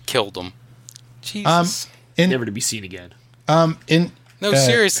 killed them. Jesus. Never to be seen again.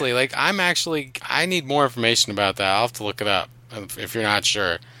 Seriously, like, I need more information about that. I'll have to look it up if you're not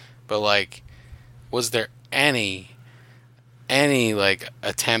sure. But, like, was there any, like,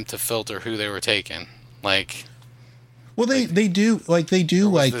 attempt to filter who they were taking? Like... Well, they do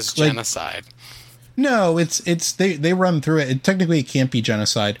this genocide. No, it's they run through it. Technically, it can't be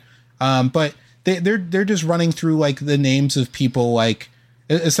genocide, but they're just running through like the names of people, like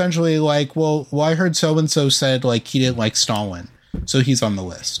essentially like, well, I heard so and so said like he didn't like Stalin, so he's on the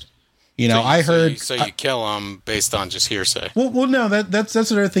list. You know, So you kill him based on just hearsay. Well, no, that's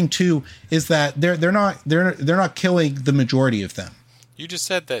another thing too, is that they're not killing the majority of them. You just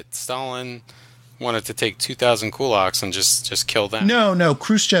said that Stalin wanted to take 2,000 kulaks and just kill them. No.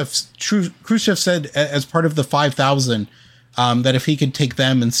 Khrushchev said as part of the 5,000 that if he could take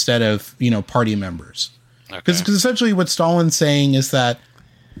them instead of party members, because essentially what Stalin's saying is that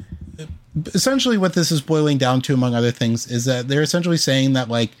essentially what this is boiling down to, among other things, is that they're essentially saying that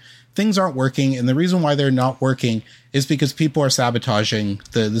like things aren't working, and the reason why they're not working is because people are sabotaging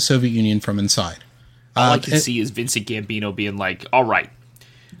the Soviet Union from inside. All I can see is Vincent Gambino being like, all right,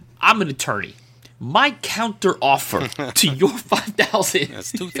 I'm an attorney. My counter offer to your 5,000.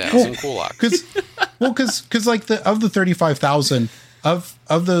 That's 2,000 kulaks. Because like of the 35,000 of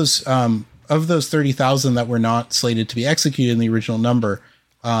those 30,000 that were not slated to be executed in the original number,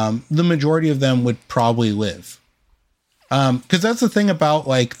 the majority of them would probably live. Because that's the thing about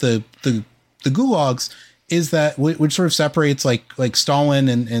like the gulags, is that which sort of separates like Stalin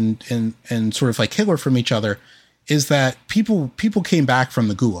and sort of like Hitler from each other, is that people came back from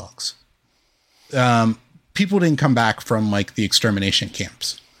the gulags. People didn't come back from like the extermination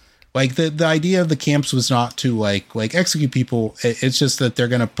camps. Like the idea of the camps was not to like execute people. It's just that they're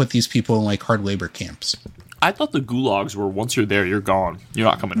going to put these people in like hard labor camps. I thought the gulags were once you're there, you're gone. You're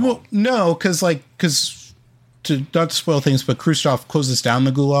not coming home. Well, no, because to not to spoil things, but Khrushchev closes down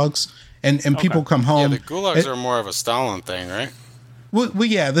the gulags, and people come home. Yeah, the gulags are more of a Stalin thing, right? Well,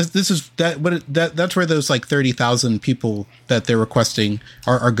 yeah. This is that, but that's where those like 30,000 people that they're requesting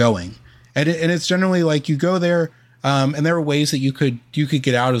are going, and it's generally like you go there, and there are ways that you could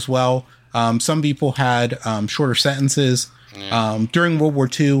get out as well. Some people had shorter sentences during World War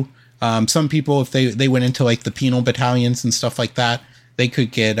II. Some people, if they went into like the penal battalions and stuff like that, they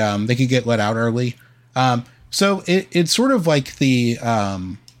could get let out early. So it's sort of like the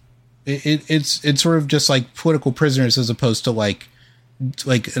it's sort of just like political prisoners as opposed to like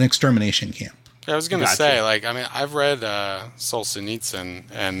an extermination camp. I was gonna say, like, I mean, I've read Solzhenitsyn,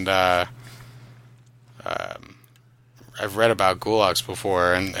 and I've read about gulags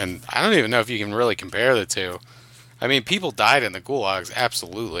before, and I don't even know if you can really compare the two. I mean, people died in the gulags,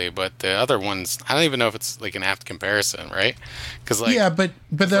 absolutely, but the other ones, I don't even know if it's like an apt comparison, right? Because like, yeah, but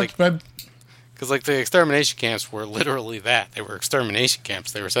that's because like the extermination camps were literally that. They were extermination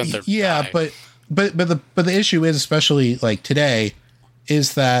camps. They were sent there. Yeah, but the issue is, especially like today,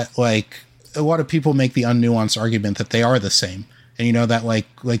 is that like a lot of people make the unnuanced argument that they are the same, and that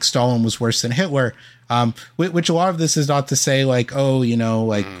like Stalin was worse than Hitler. Which a lot of this is not to say like, oh,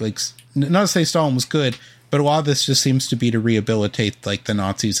 like not to say Stalin was good, but a lot of this just seems to be to rehabilitate like the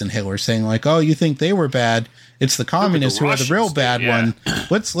Nazis and Hitler, saying like, oh, you think they were bad? It's the communists who are the real bad one.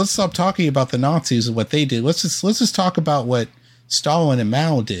 Let's stop talking about the Nazis and what they did. Let's just talk about what Stalin and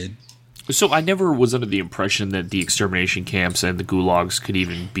Mao did. So I never was under the impression that the extermination camps and the gulags could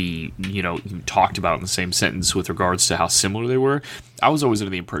even be, even talked about in the same sentence with regards to how similar they were. I was always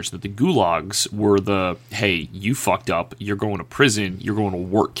under the impression that the gulags were the, hey, you fucked up, you're going to prison, you're going to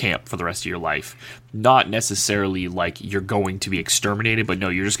work camp for the rest of your life. Not necessarily like you're going to be exterminated, but no,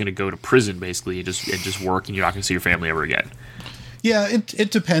 you're just going to go to prison basically and just work, and you're not going to see your family ever again. Yeah,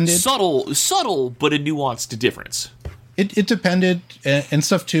 it depended. Subtle, but a nuanced difference. It depended, and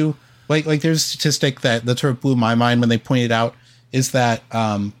stuff too. Like there's a statistic that sort of blew my mind when they pointed out, is that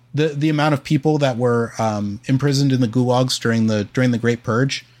the amount of people that were imprisoned in the gulags during the Great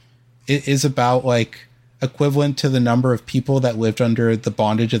Purge is about like equivalent to the number of people that lived under the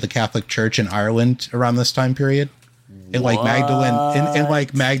bondage of the Catholic Church in Ireland around this time period. And like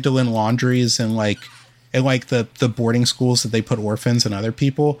Magdalene laundries and the boarding schools that they put orphans and other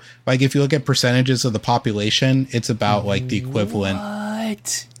people. Like if you look at percentages of the population, it's about like the equivalent.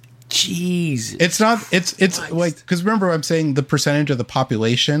 What? Jeez. It's not, it's like, because remember I'm saying the percentage of the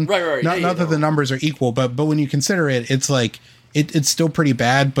population, right. Not that the numbers are equal, but when you consider it, it's like, it's still pretty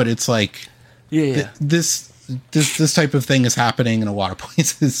bad, but it's like, this type of thing is happening in a lot of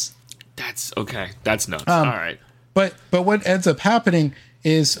places. That's okay. That's nuts. All right. But what ends up happening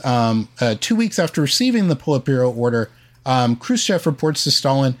is, 2 weeks after receiving the Politburo order, Khrushchev reports to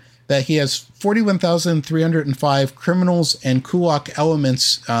Stalin that he has 41,305 criminals and kulak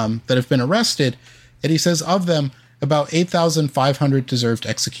elements that have been arrested, and he says of them, about 8,500 deserved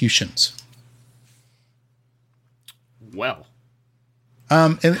executions. Well.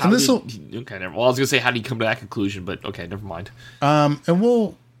 And this will. Okay, never. Well, I was gonna say, how do you come to that conclusion? But okay, never mind. And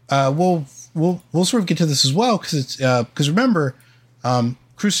we'll sort of get to this as well because remember,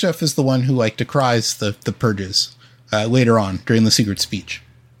 Khrushchev is the one who like decries the purges later on during the secret speech.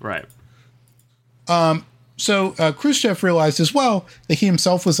 Right. So Khrushchev realized as well that he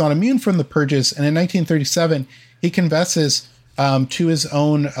himself was not immune from the purges, and in 1937 he confesses to his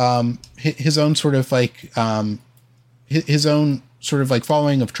own sort of like his own sort of like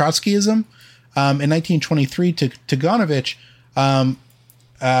following of Trotskyism. In 1923 to Kaganovich,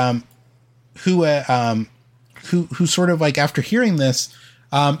 who sort of like after hearing this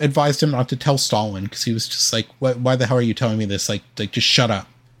advised him not to tell Stalin because he was just like, why the hell are you telling me this? Like just shut up.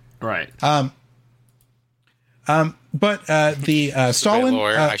 Right. But the Stalin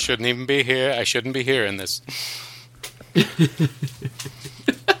lawyer, I shouldn't even be here. I shouldn't be hearing this.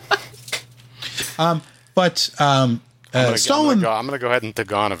 Stalin. I'm going to go ahead and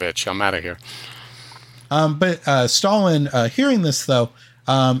Kaganovich. I'm out of here. But Stalin, hearing this though,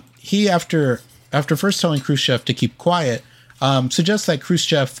 he after first telling Khrushchev to keep quiet, suggests that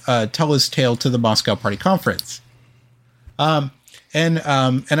Khrushchev tell his tale to the Moscow Party Conference. And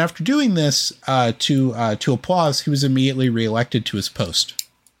after doing this, to applause, he was immediately reelected to his post.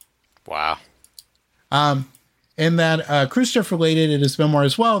 Wow. And that Khrushchev related in his memoir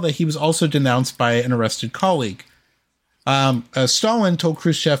as well that he was also denounced by an arrested colleague. Stalin told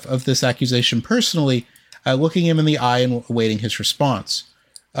Khrushchev of this accusation personally, looking him in the eye and awaiting his response.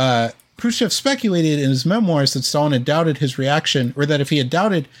 Khrushchev speculated in his memoirs that Stalin had doubted his reaction, or that if he had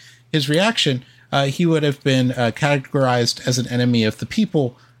doubted his reaction, he would have been categorized as an enemy of the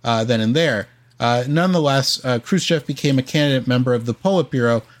people then and there. Nonetheless, Khrushchev became a candidate member of the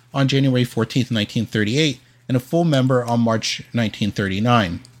Politburo on January 14th, 1938, and a full member on March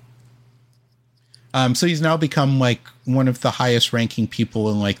 1939. So he's now become like one of the highest ranking people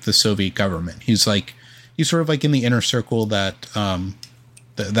in like the Soviet government. He's sort of like in the inner circle that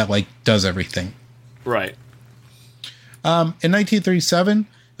that like does everything. Right. In 1937,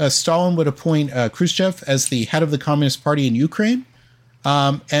 Stalin would appoint Khrushchev as the head of the Communist Party in Ukraine,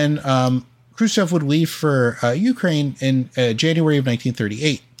 and Khrushchev would leave for Ukraine in January of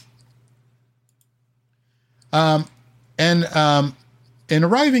 1938. In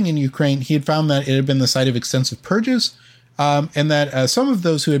arriving in Ukraine, he had found that it had been the site of extensive purges, and that some of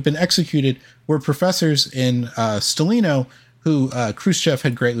those who had been executed were professors in Stalino, who Khrushchev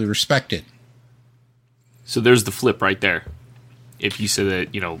had greatly respected. So there's the flip right there. If you say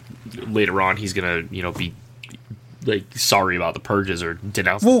that, later on he's going to, be like sorry about the purges or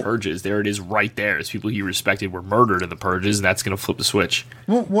denounce the purges, there it is right there. As people he respected were murdered in the purges, and that's going to flip the switch.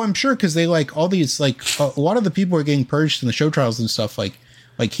 Well, I'm sure because they like all these, like a lot of the people are getting purged in the show trials and stuff. Like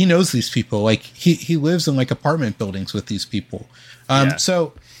he knows these people. Like he lives in like apartment buildings with these people.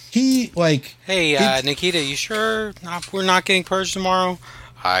 So he like, hey, Nikita, you sure we're not getting purged tomorrow?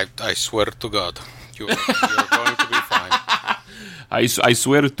 I swear to God, you're going to be fine. I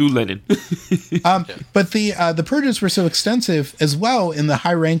swear to Lenin. But the purges were so extensive as well in the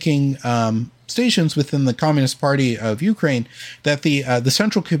high-ranking stations within the Communist Party of Ukraine that the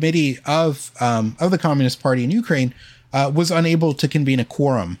Central Committee of the Communist Party in Ukraine was unable to convene a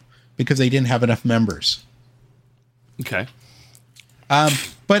quorum because they didn't have enough members. Okay.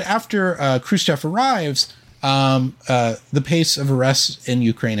 But after Khrushchev arrives, the pace of arrests in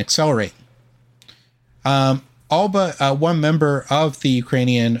Ukraine accelerate. All but one member of the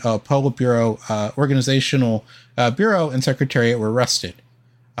Ukrainian Politburo Organizational Bureau and Secretariat were arrested.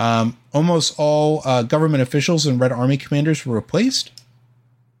 Almost all government officials and Red Army commanders were replaced.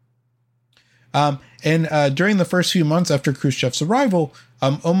 And during the first few months after Khrushchev's arrival,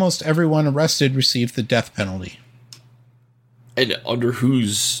 almost everyone arrested received the death penalty. And under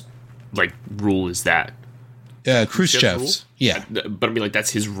whose rule is that? Khrushchev's. Yeah. But I mean, that's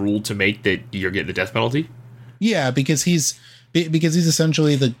his rule to make that you're getting the death penalty? Yeah, because he's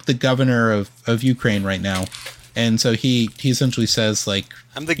essentially the governor of Ukraine right now, and so he essentially says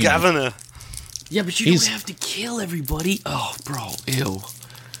I'm the governor. Yeah, but you don't have to kill everybody. Oh, bro, ew.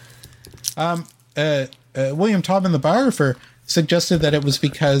 William Taubman, the biographer, suggested that it was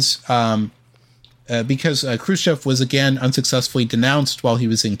because Khrushchev was again unsuccessfully denounced while he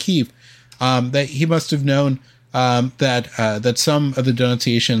was in Kyiv, that he must have known that some of the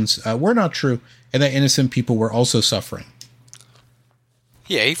denunciations were not true, and that innocent people were also suffering.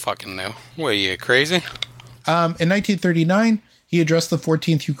 Yeah, he fucking knew. What, are you crazy? In 1939, he addressed the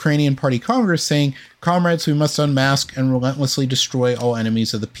 14th Ukrainian Party Congress, saying, "Comrades, we must unmask and relentlessly destroy all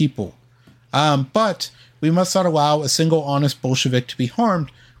enemies of the people. But we must not allow a single honest Bolshevik to be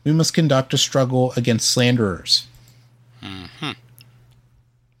harmed. We must conduct a struggle against slanderers."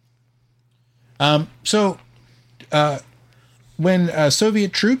 So when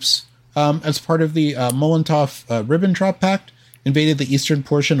Soviet troops, as part of the Molotov-Ribbentrop Pact, invaded the eastern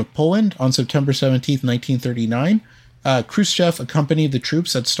portion of Poland on September 17th, 1939, Khrushchev accompanied the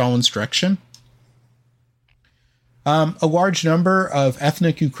troops at Stalin's direction. A large number of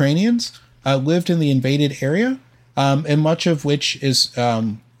ethnic Ukrainians lived in the invaded area, and much of which is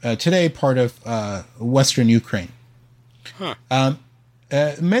today part of Western Ukraine. Huh.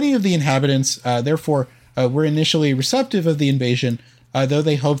 Many of the inhabitants, therefore, were initially receptive of the invasion, though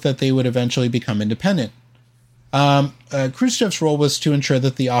they hoped that they would eventually become independent. Khrushchev's role was to ensure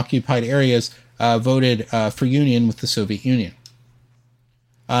that the occupied areas voted for union with the Soviet Union.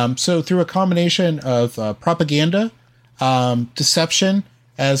 So through a combination of propaganda, deception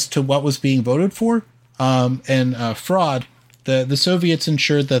as to what was being voted for, and fraud, the Soviets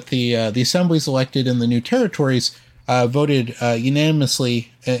ensured that the assemblies elected in the new territories voted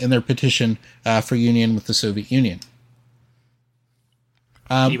unanimously in their petition for union with the Soviet Union.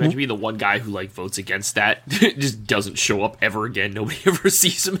 Can you imagine being the one guy who like votes against that? Just doesn't show up ever again. Nobody ever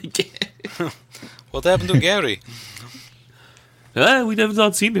sees him again. What happened to Gary? We never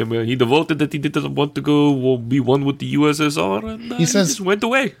not seen him. He devoted that he didn't want to go be one with the USSR, and he just went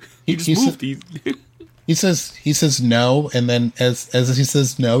away. He just moved. He says no, and then as he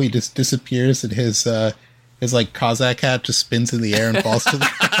says no, he just disappears, and his like Cossack hat just spins in the air and falls to the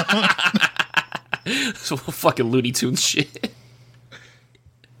ground. So fucking Looney Tunes shit.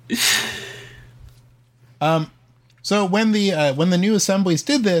 So when the new assemblies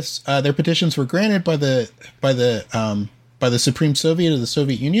did this, their petitions were granted by the Supreme Soviet of the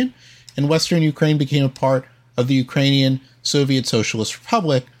Soviet Union, and Western Ukraine became a part of the Ukrainian Soviet Socialist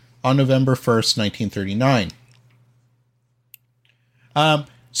Republic on November 1st, 1939.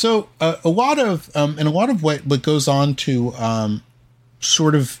 So a lot of what goes on to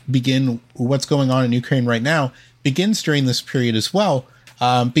sort of begin what's going on in Ukraine right now begins during this period as well,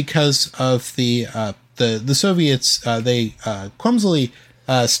 because of the Soviets. They clumsily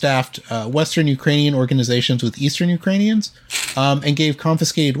staffed Western Ukrainian organizations with Eastern Ukrainians, and gave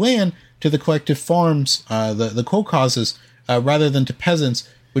confiscated land to the collective farms, the kolkhozes, rather than to peasants,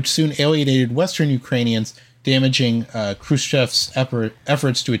 which soon alienated Western Ukrainians, damaging Khrushchev's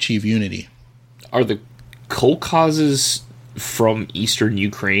efforts to achieve unity. Are the kolkhozes from Eastern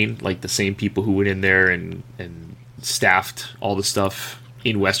Ukraine like the same people who went in there and staffed all the stuff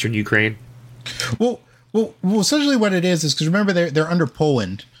in Western Ukraine? Well, essentially what it is because remember they're under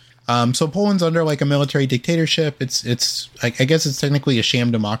Poland, so Poland's under like a military dictatorship. It's I guess it's technically a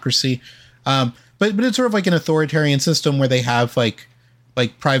sham democracy, but it's sort of like an authoritarian system where they have like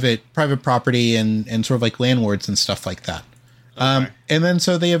private property and sort of like landlords and stuff like that. Okay. And then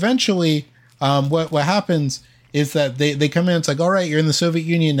so they eventually what happens is that they come in. It's like, all right, you're in the Soviet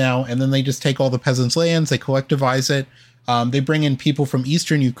Union now, and then they just take all the peasants' lands, they collectivize it. They bring in people from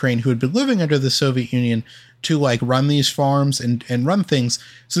Eastern Ukraine who had been living under the Soviet Union to like run these farms and run things.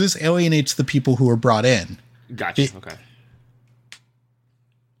 So this alienates the people who were brought in. Gotcha. Okay.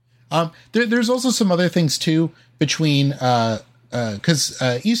 There's also some other things too between because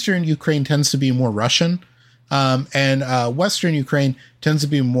Eastern Ukraine tends to be more Russian, and Western Ukraine tends to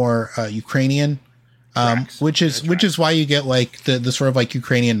be more Ukrainian, which is why you get like the sort of like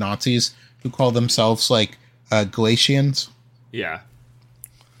Ukrainian Nazis who call themselves like Galatians. Yeah.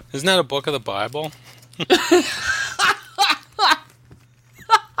 Isn't that a book of the Bible?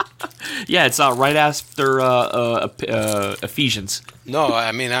 Yeah, it's right after Ephesians. No,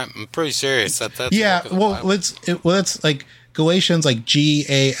 I mean I'm pretty serious. That's yeah. Let's like Galatians, like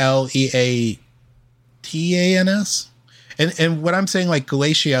Galeateans, and what I'm saying, like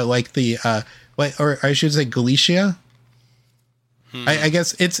Galatia, like the or I should say Galicia. I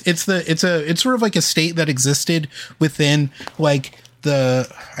guess it's sort of like a state that existed within like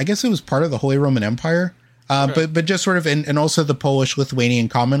I guess it was part of the Holy Roman Empire, but just sort of and also the Polish-Lithuanian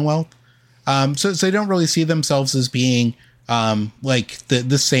Commonwealth. So they don't really see themselves as being like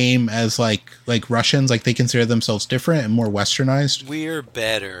the same as like Russians. Like they consider themselves different and more westernized. We're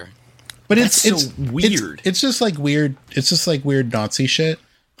better. But it's so weird. It's just like weird. It's just like weird Nazi shit.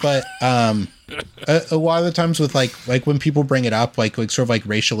 But a lot of the times with like when people bring it up, like sort of like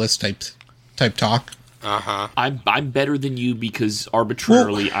racialist type talk. I'm better than you because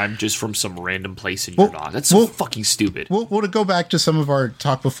arbitrarily I'm just from some random place and you're not. That's so fucking stupid. Well, to go back to some of our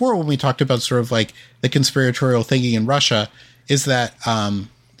talk before when we talked about sort of like the conspiratorial thinking in Russia, is that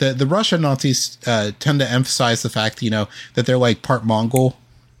the Russian Nazis tend to emphasize the fact that they're like part Mongol,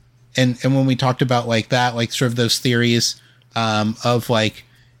 and when we talked about like that, like sort of those theories of like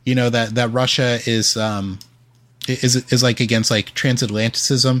that Russia is like against like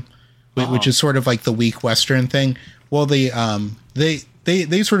transatlanticism. which is sort of like the weak Western thing. Well, they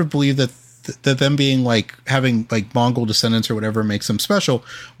sort of believe that them being like having like Mongol descendants or whatever makes them special,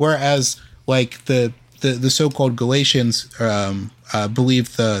 whereas like the so-called Galatians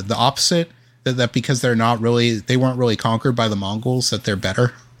believe the opposite, that because they weren't really conquered by the Mongols, that they're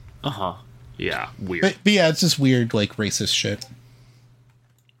better. Yeah, weird. But yeah, it's just weird like racist shit.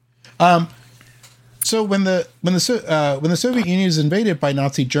 So when the Soviet Union is invaded by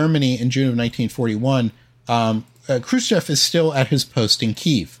Nazi Germany in June of 1941, Khrushchev is still at his post in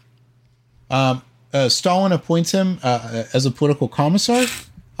Kiev. Stalin appoints him as a political commissar,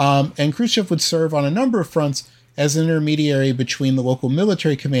 and Khrushchev would serve on a number of fronts as an intermediary between the local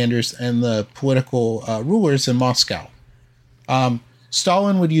military commanders and the political rulers in Moscow.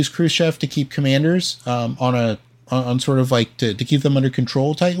 Stalin would use Khrushchev to keep commanders on sort of like to keep them under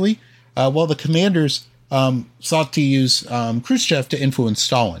control tightly, while the commanders sought to use Khrushchev to influence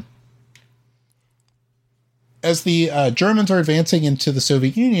Stalin. As the Germans are advancing into the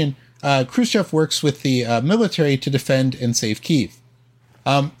Soviet Union, Khrushchev works with the military to defend and save Kiev.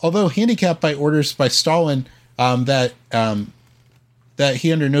 Although handicapped by orders by Stalin that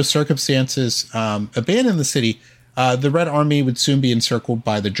he under no circumstances abandon the city, the Red Army would soon be encircled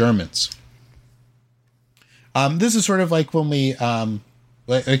by the Germans. This is sort of like when we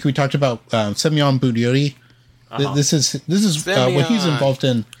we talked about Semyon Budyori. This is what he's involved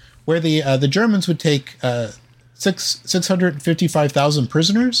in, where the Germans would take 655,000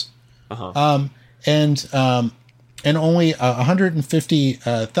 prisoners, and only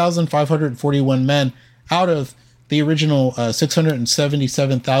 150,541 men out of the original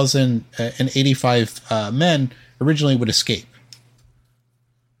 677,085 men originally would escape.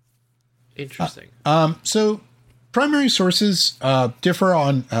 Interesting. So primary sources differ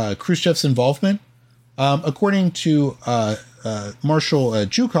on Khrushchev's involvement. According to Marshal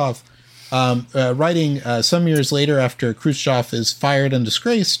Zhukov, writing some years later after Khrushchev is fired and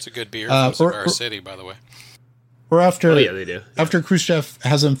disgraced. It's a good beer from Cigar City, by the way. Or after, they do. After Khrushchev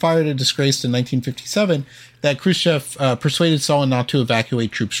has him fired and disgraced in 1957, that Khrushchev persuaded Stalin not to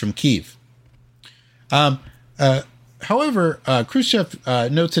evacuate troops from Kiev. However, Khrushchev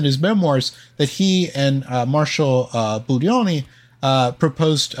notes in his memoirs that he and Marshal Budyonny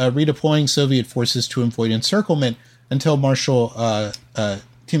proposed redeploying Soviet forces to avoid encirclement until Marshal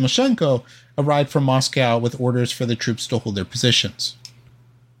Timoshenko arrived from Moscow with orders for the troops to hold their positions.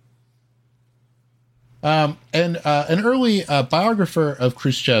 And an early biographer of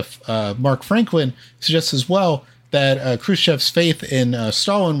Khrushchev, Mark Franklin, suggests as well that Khrushchev's faith in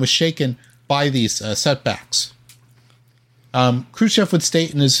Stalin was shaken by these setbacks. Khrushchev would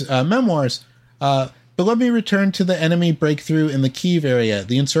state in his memoirs, "But let me return to the enemy breakthrough in the Kiev area,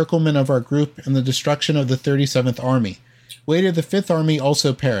 the encirclement of our group, and the destruction of the 37th Army. Later, the 5th Army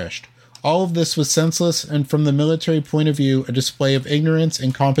also perished. All of this was senseless, and from the military point of view, a display of ignorance,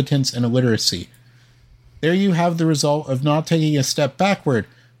 incompetence, and illiteracy. There you have the result of not taking a step backward.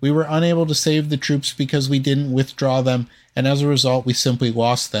 We were unable to save the troops because we didn't withdraw them, and as a result, we simply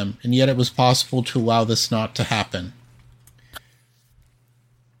lost them, and yet it was possible to allow this not to happen."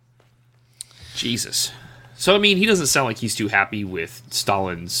 Jesus. So, I mean, he doesn't sound like he's too happy with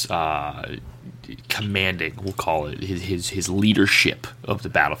Stalin's commanding, we'll call it, his leadership of the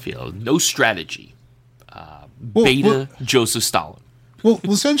battlefield. No strategy. Beta Joseph Stalin. Well,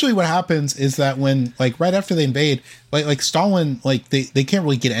 essentially what happens is that when, like, right after they invade, like Stalin, like, they can't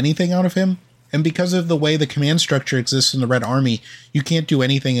really get anything out of him. And because of the way the command structure exists in the Red Army, you can't do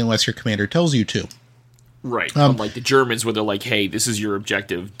anything unless your commander tells you to. Right. Unlike the Germans, where they're like, hey, this is your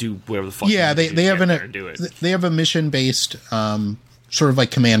objective, do whatever the fuck you do. They have they have a mission-based sort of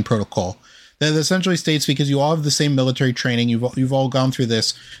like command protocol that essentially states, because you all have the same military training, you've all gone through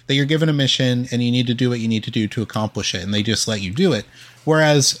this, that you're given a mission and you need to do what you need to do to accomplish it, and they just let you do it.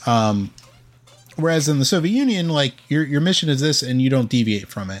 Whereas in the Soviet Union, like, your mission is this and you don't deviate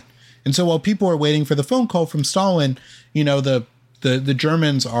from it. And so while people are waiting for the phone call from Stalin, you know, the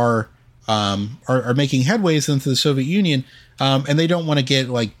Germans are making headways into the Soviet Union, and they don't want to get,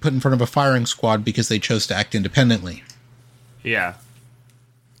 like, put in front of a firing squad because they chose to act independently. Yeah.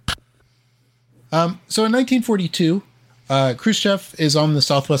 So in 1942, Khrushchev is on the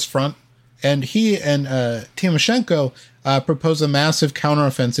Southwest Front, and he and Timoshenko propose a massive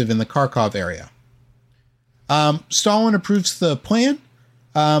counteroffensive in the Kharkov area. Stalin approves the plan,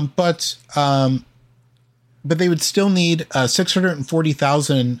 but they would still need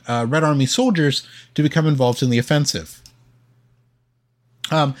 640,000 Red Army soldiers to become involved in the offensive.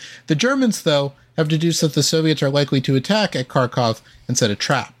 The Germans, though, have deduced that the Soviets are likely to attack at Kharkov and set a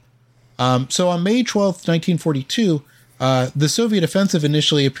trap. So on May 12th, 1942, The Soviet offensive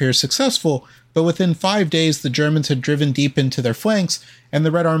initially appears successful, but within 5 days the Germans had driven deep into their flanks, and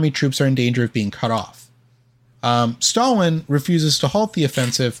the Red Army troops are in danger of being cut off. Stalin refuses to halt the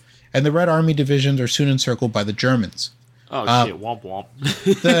offensive, and the Red Army divisions are soon encircled by the Germans. Oh, shit, womp womp.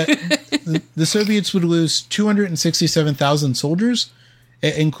 The Soviets would lose 267,000 soldiers,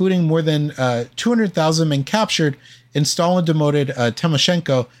 including more than 200,000 men captured, and Stalin demoted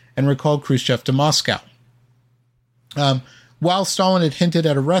Timoshenko and recalled Khrushchev to Moscow. While Stalin had hinted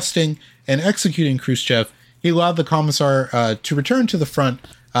at arresting and executing Khrushchev, he allowed the commissar to return to the front,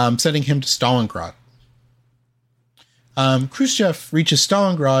 sending him to Stalingrad. Khrushchev reaches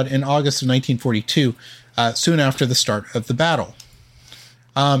Stalingrad in August of 1942, soon after the start of the battle.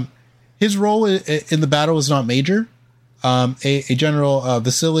 His role in the battle was not major. A general,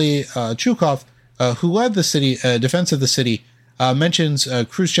 Vasily Chukov, who led the city defense of the city, mentions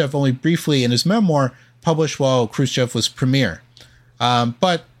Khrushchev only briefly in his memoir published while Khrushchev was premier.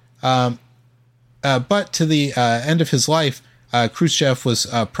 But to the end of his life, Khrushchev was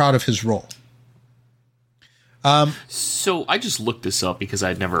proud of his role. So I just looked this up because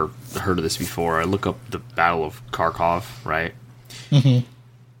I'd never heard of this before. I look up the Battle of Kharkov, right? Mm-hmm.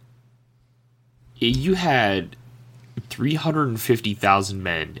 You had 350,000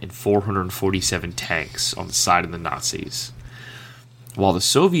 men and 447 tanks on the side of the Nazis, while the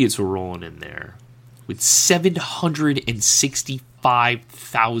Soviets were rolling in there with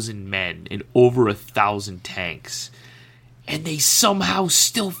 765,000 men and over 1,000 tanks, and they somehow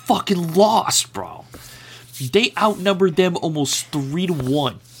still fucking lost, bro. They outnumbered them almost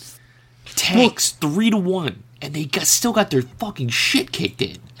 3-1. Tanks 3-1, and they still got their fucking shit kicked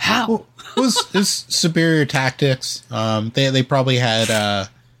in. How? Well, it was superior tactics. They probably had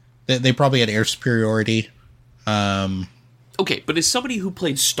they probably had air superiority. Okay, but as somebody who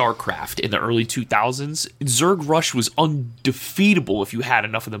played StarCraft in the early 2000s, Zerg Rush was undefeatable if you had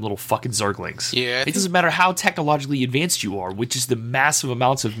enough of them little fucking Zerglings. Yeah, it doesn't matter how technologically advanced you are, which is the massive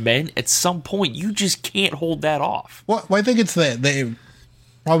amounts of men, at some point you just can't hold that off. Well, I think it's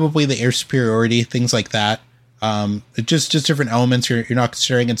probably the air superiority, things like that. Just different elements you're not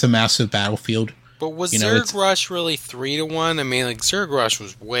considering. It's a massive battlefield. But was Zerg Rush really 3-1? I mean, like Zerg Rush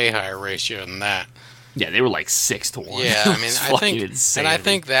was way higher ratio than that. Yeah, they were like 6-1. Yeah, I mean, I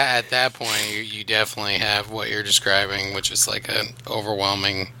think that at that point you definitely have what you're describing, which is like an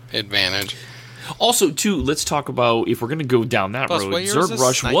overwhelming advantage. Also, too, let's talk about, if we're going to go down that road, Zerg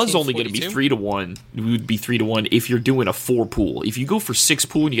Rush was only going to be 3-1. It would be 3-1 if you're doing a 4 pool. If you go for 6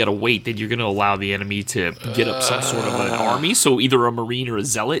 pool and you got to wait, then you're going to allow the enemy to get up some sort of an army. So either a Marine or a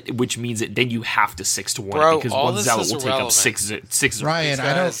Zealot, which means that then you have to 6-1 because one Zealot will take up 6. Ryan,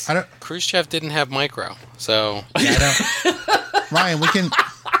 I don't. Khrushchev didn't have micro, so yeah, I don't. Ryan,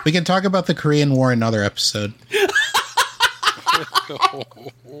 we can talk about the Korean War in another episode.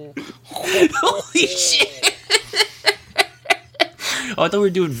 Holy shit! Oh, I thought we were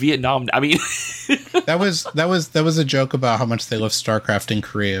doing Vietnam. I mean, that was a joke about how much they love StarCraft in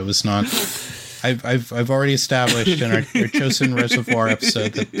Korea. It was not. I've already established in our Chosin Reservoir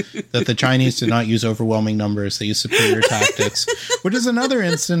episode that the Chinese did not use overwhelming numbers. They used superior tactics, which is another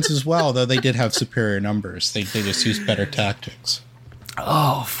instance as well. Though they did have superior numbers, they just used better tactics.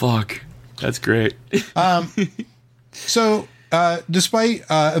 Oh fuck, that's great. So. Despite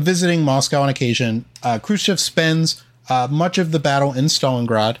visiting Moscow on occasion, Khrushchev spends much of the battle in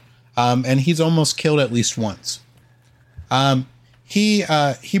Stalingrad, and he's almost killed at least once. He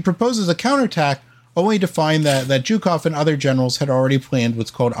proposes a counterattack, only to find that Zhukov and other generals had already planned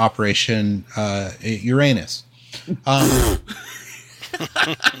what's called Operation Uranus.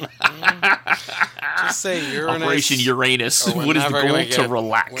 Just say Uranus. Operation Uranus. What is the goal? To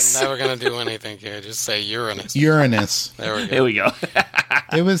relax. We're never going to do anything here. Just say Uranus. Uranus. There we go.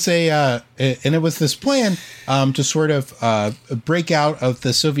 It was it was this plan to sort of break out of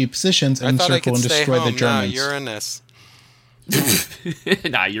the Soviet positions and encircle and destroy the Germans. Nah, Uranus.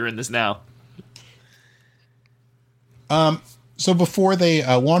 Nah, you're in this now. So before they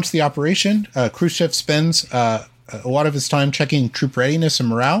launch the operation, Khrushchev spends a lot of his time checking troop readiness and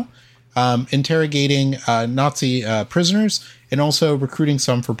morale, interrogating Nazi prisoners, and also recruiting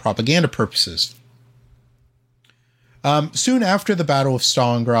some for propaganda purposes. Soon after the Battle of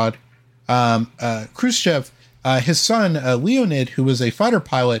Stalingrad, Khrushchev, his son Leonid, who was a fighter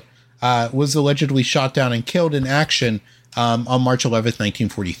pilot, was allegedly shot down and killed in action on March 11th,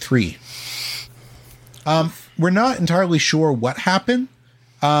 1943. We're not entirely sure what happened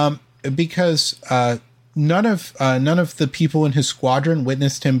because none of the people in his squadron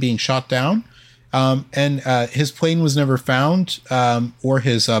witnessed him being shot down, and his plane was never found or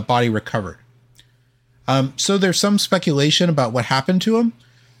his body recovered. So there's some speculation about what happened to him.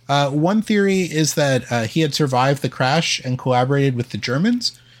 One theory is that he had survived the crash and collaborated with the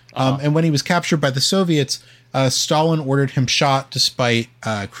Germans. And when he was captured by the Soviets, Stalin ordered him shot despite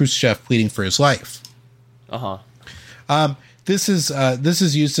Khrushchev pleading for his life. This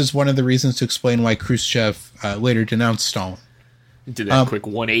is used as one of the reasons to explain why Khrushchev later denounced Stalin. Did that quick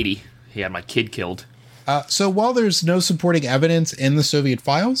 180. He had my kid killed. So while there's no supporting evidence in the Soviet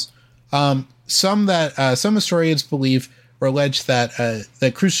files, some historians believe or allege that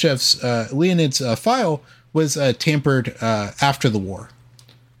Khrushchev's Leonid's file was tampered after the war.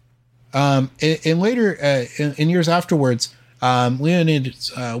 In years afterwards,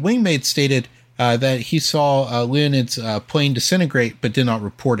 Leonid's wingmate stated that he saw Leonid's plane disintegrate but did not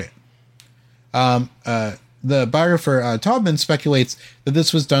report it. The biographer Taubman speculates that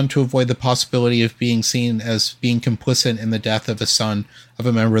this was done to avoid the possibility of being seen as being complicit in the death of a son of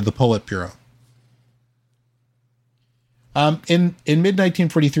a member of the Politburo. In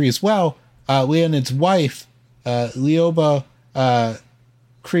mid-1943 as well, Leonid's wife, Lyuba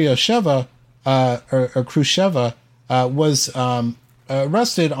Khrushcheva, was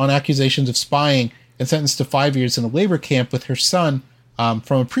arrested on accusations of spying and sentenced to 5 years in a labor camp with her son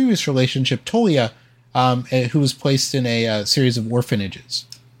from a previous relationship, Tolia, who was placed in a series of orphanages.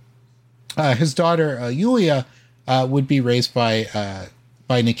 His daughter, Yulia, would be raised by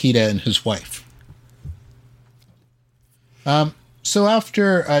Nikita and his wife. So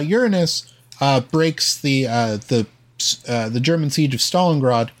after Uranus breaks the German siege of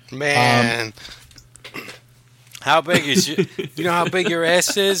Stalingrad, Man, how big is you know how big your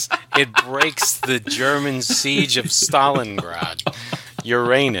ass is? It breaks the German siege of Stalingrad.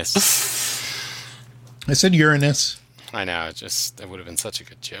 Uranus. I said Uranus. I know, that would have been such a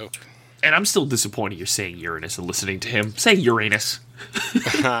good joke. And I'm still disappointed you're saying Uranus and listening to him. Say Uranus.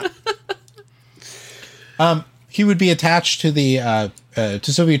 He would be attached to the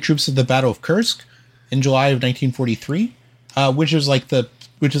to Soviet troops at the Battle of Kursk in July of 1943, which is like the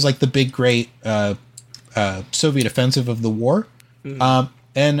big great Soviet offensive of the war.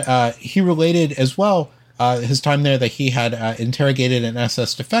 And he related as well his time there that he had interrogated an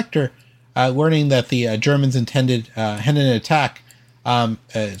SS defector, learning that the Germans had an attack,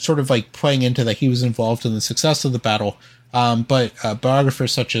 sort of like playing into that he was involved in the success of the battle. But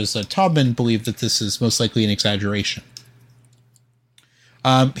biographers such as Taubman believe that this is most likely an exaggeration.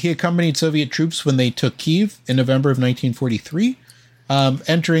 He accompanied Soviet troops when they took Kyiv in November of 1943,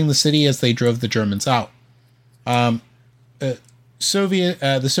 entering the city as they drove the Germans out. The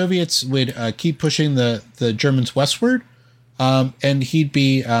Soviets would keep pushing the Germans westward, and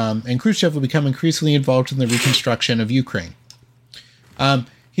and Khrushchev would become increasingly involved in the reconstruction of Ukraine.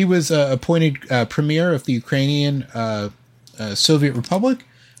 He was appointed premier of the Ukrainian Soviet Republic,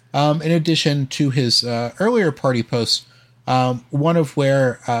 in addition to his earlier party posts. One of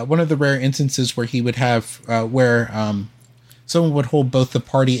the rare instances where he would have someone would hold both the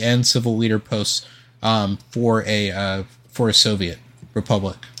party and civil leader posts for a Soviet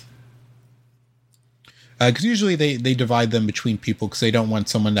republic. Because usually they divide them between people because they don't want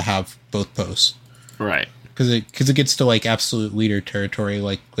someone to have both posts. Right. Because it gets to like absolute leader territory,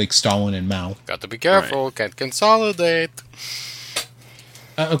 like Stalin and Mao. Got to be careful. Right. Can't consolidate.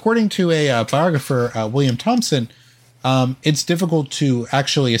 According to a biographer, William Thompson, it's difficult to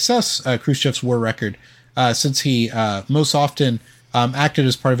actually assess Khrushchev's war record since he most often acted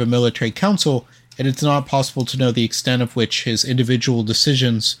as part of a military council, and it's not possible to know the extent of which his individual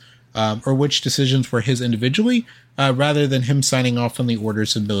decisions or which decisions were his individually, rather than him signing off on the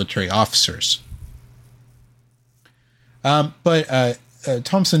orders of military officers. But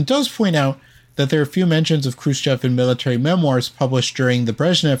Thompson does point out that there are few mentions of Khrushchev in military memoirs published during the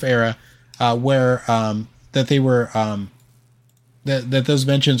Brezhnev era, where that those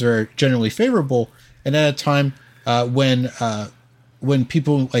mentions are generally favorable, and at a time when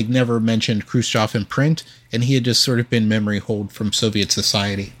people like never mentioned Khrushchev in print, and he had just sort of been memory hold from Soviet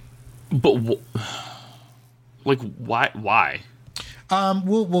society. But why?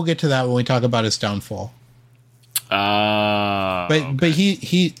 We'll get to that when we talk about his downfall. But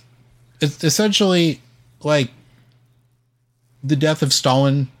he it's essentially like the death of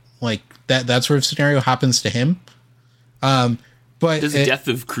Stalin, like that sort of scenario happens to him. But does the death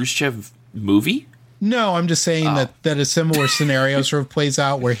of Khrushchev movie? No, I'm just saying that a similar scenario sort of plays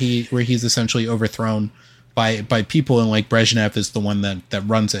out where he's essentially overthrown by people, and like Brezhnev is the one that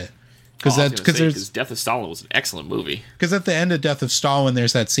runs it. Because Death of Stalin was an excellent movie. Because at the end of Death of Stalin,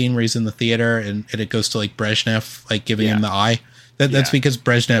 there's that scene where he's in the theater and it goes to like Brezhnev, like giving him the eye. That's because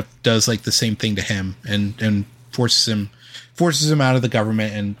Brezhnev does like the same thing to him and forces him out of the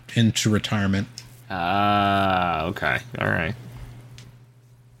government and into retirement. Okay. All right.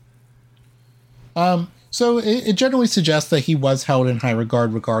 So it generally suggests that he was held in high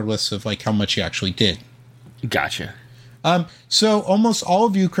regard, regardless of like how much he actually did. Gotcha. So almost all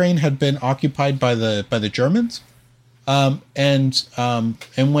of Ukraine had been occupied by the Germans, and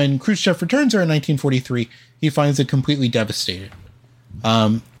when Khrushchev returns there in 1943, he finds it completely devastated.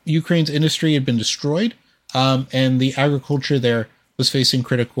 Ukraine's industry had been destroyed, and the agriculture there was facing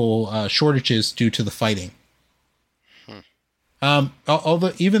critical shortages due to the fighting.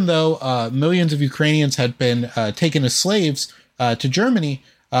 Although, even though millions of Ukrainians had been taken as slaves to Germany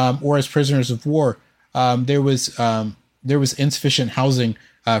or as prisoners of war, there was insufficient housing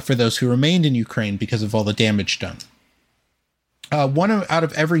for those who remained in Ukraine because of all the damage done. Out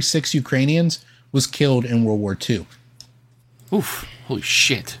of every 6 Ukrainians was killed in World War II. Oof! Holy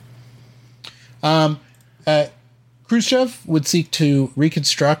shit! Khrushchev would seek to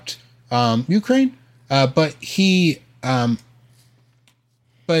reconstruct Ukraine, but he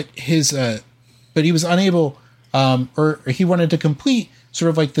was unable, or he wanted to complete sort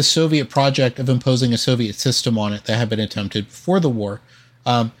of like the Soviet project of imposing a Soviet system on it that had been attempted before the war.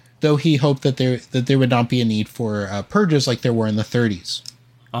 Though he hoped that there would not be a need for purges like there were in the 30s.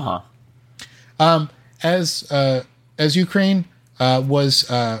 As Ukraine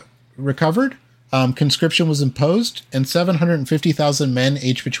was recovered, conscription was imposed, and 750,000 men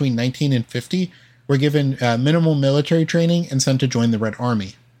aged between 19 and 50 were given minimal military training and sent to join the Red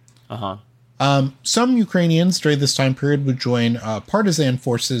Army. Some Ukrainians during this time period would join partisan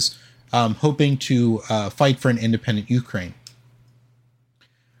forces, hoping to fight for an independent Ukraine.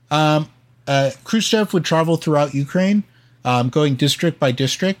 Khrushchev would travel throughout Ukraine, going district by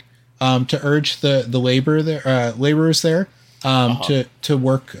district, to urge the laborers there to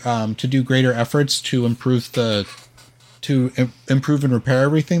work to do greater efforts to improve and repair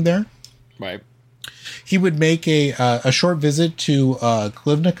everything there. Right. He would make a short visit to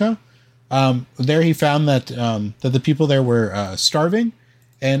Klivnica. There he found that the people there were starving,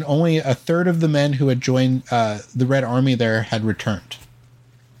 and only a third of the men who had joined the Red Army there had returned.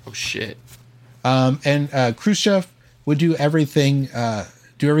 Oh shit! And Khrushchev would do everything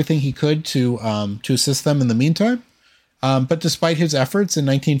he could to assist them in the meantime. But despite his efforts in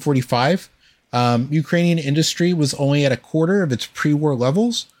 1945, Ukrainian industry was only at a quarter of its pre-war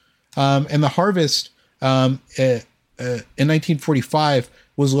levels, and the harvest in 1945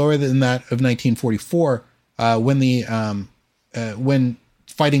 was lower than that of 1944, when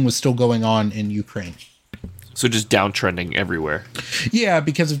fighting was still going on in Ukraine. So just downtrending everywhere. Yeah,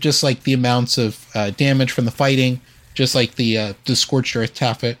 because of just like the amounts of damage from the fighting, just like the scorched earth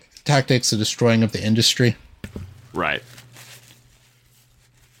tactics, the destroying of the industry. Right.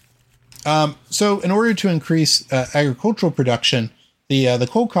 So in order to increase agricultural production, the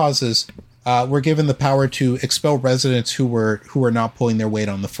kolkhozes were given the power to expel residents who were not pulling their weight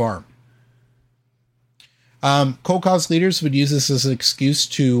on the farm. Kolkhoz leaders would use this as an excuse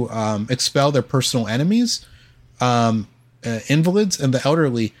to expel their personal enemies, invalids, and the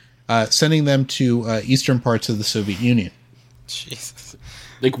elderly, sending them to eastern parts of the Soviet Union. Jesus.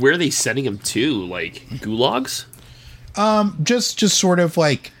 Like, where are they sending them to? Like, gulags? Just sort of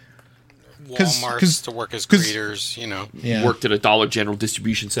like Walmarts to work as greeters, you know. Yeah. Worked at a Dollar General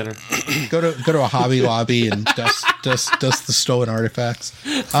distribution center. Go to a Hobby Lobby and dust the stolen artifacts.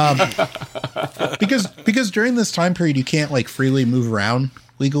 Because during this time period you can't like freely move around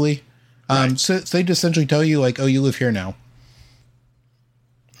legally. Right. So they just essentially tell you like, oh, you live here now.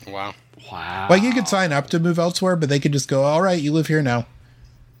 Wow. Like you could sign up to move elsewhere, but they could just go, all right, you live here now.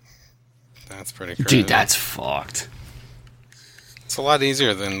 That's pretty crazy. Dude, that's fucked. It's a lot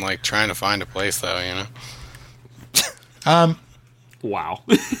easier than like trying to find a place, though. You know. Wow.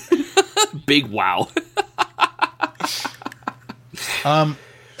 Big wow.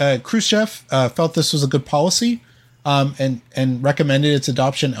 Khrushchev felt this was a good policy, and recommended its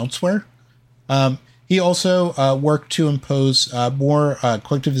adoption elsewhere. He also worked to impose more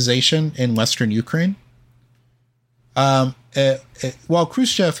collectivization in Western Ukraine. While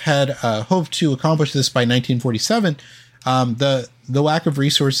Khrushchev had hoped to accomplish this by 1947, the lack of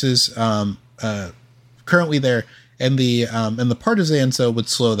resources currently there and the partisans would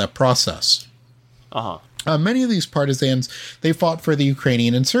slow that process. Many of these partisans, they fought for the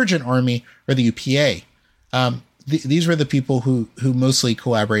Ukrainian Insurgent Army, or the UPA. These were the people who mostly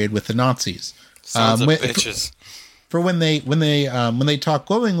collaborated with the Nazis. Sons of bitches. For when they talk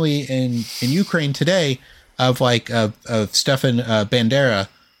glowingly in Ukraine today of Stefan Bandera,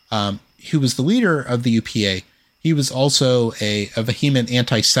 who was the leader of the UPA, he was also a vehement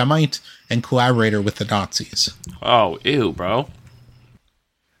anti-Semite and collaborator with the Nazis. Oh, ew, bro.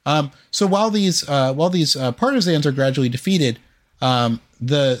 So while these partisans are gradually defeated,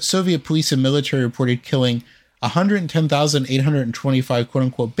 the Soviet police and military reported killing 110,825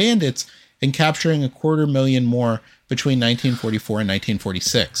 quote-unquote bandits and capturing 250,000 more between 1944 and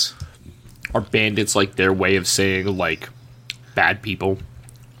 1946. Are bandits like their way of saying like bad people?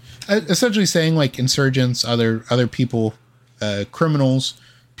 Essentially saying like insurgents, other people, criminals,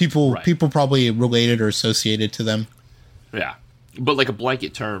 people probably related or associated to them. Yeah, but like a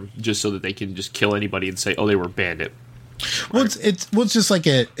blanket term, just so that they can just kill anybody and say, "Oh, they were a bandit." Well, it's just like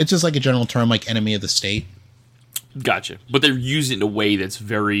a general term, like enemy of the state. Gotcha. But they're using it in a way that's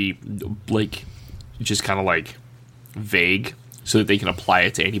very like just kind of like vague, so that they can apply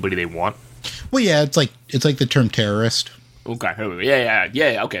it to anybody they want. Well, yeah, it's like the term terrorist. Okay.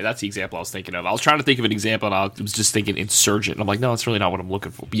 Yeah. Okay, that's the example I was thinking of. I was trying to think of an example, and I was just thinking insurgent. And I'm like, no, that's really not what I'm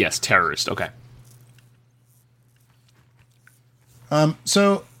looking for. But yes, terrorist. Okay.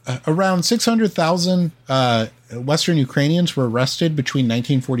 So around 600,000 Western Ukrainians were arrested between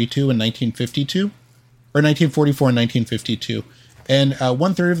 1942 and 1952, or 1944 and 1952, and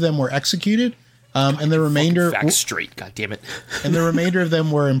 1/3 of them were executed, and the remainder facts straight. God damn it! And the remainder of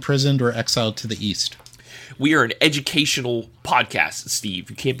them were imprisoned or exiled to the east. We are an educational podcast, Steve.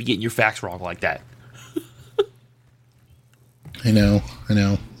 You can't be getting your facts wrong like that. I know.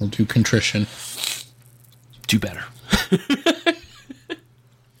 We'll do contrition. Do better.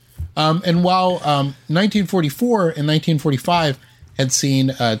 And while 1944 and 1945 had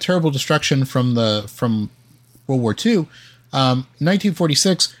seen terrible destruction from World War II,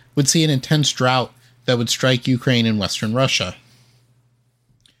 1946 would see an intense drought that would strike Ukraine and Western Russia.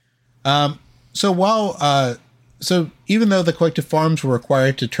 So even though the collective farms were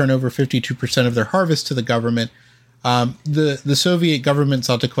required to turn over 52% of their harvest to the government, the Soviet government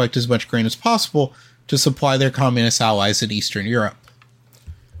sought to collect as much grain as possible to supply their communist allies in Eastern Europe.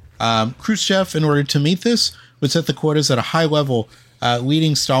 Khrushchev, in order to meet this, would set the quotas at a high level,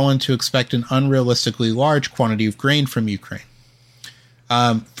 leading Stalin to expect an unrealistically large quantity of grain from Ukraine.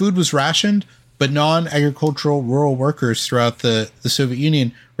 Food was rationed, but non-agricultural rural workers throughout the Soviet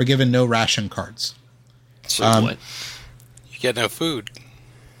Union were given no ration cards. So what? You get no food.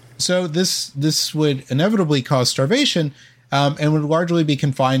 So this would inevitably cause starvation, and would largely be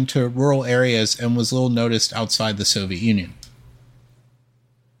confined to rural areas and was little noticed outside the Soviet Union.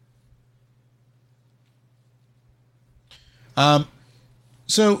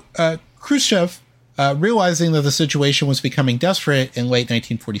 Khrushchev, realizing that the situation was becoming desperate in late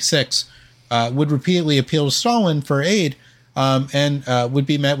 1946, would repeatedly appeal to Stalin for aid, and would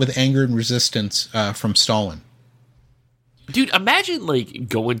be met with anger and resistance from Stalin. Dude, imagine like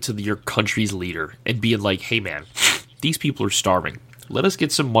going to your country's leader and being like, "Hey, man, these people are starving. Let us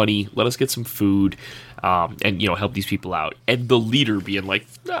get some money. Let us get some food, and help these people out." And the leader being like,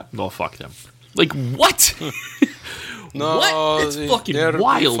 "No, fuck them." Like what? No, what? It's fucking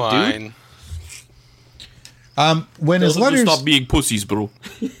wild, dude. When his letters stop being pussies, bro.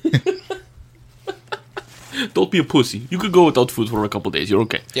 Don't be a pussy. You could go without food for a couple days. You're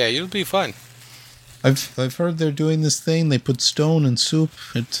okay. Yeah, you'll be fine. I've heard they're doing this thing. They put stone in soup.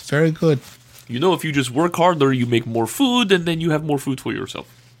 It's very good. If you just work harder, you make more food, and then you have more food for yourself.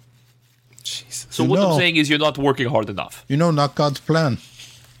 Jesus. So what I'm saying is you're not working hard enough. Not God's plan.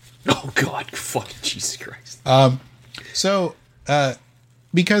 Oh, God. Fucking Jesus Christ.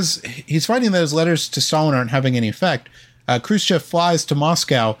 Because he's finding that his letters to Stalin aren't having any effect, Khrushchev flies to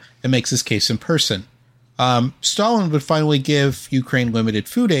Moscow and makes his case in person. Stalin would finally give Ukraine limited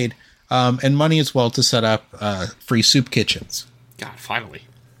food aid, and money as well to set up free soup kitchens. God, finally.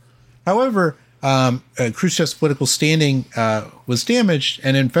 However, Khrushchev's political standing was damaged,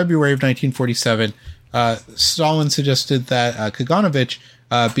 and in February of 1947, Stalin suggested that Kaganovich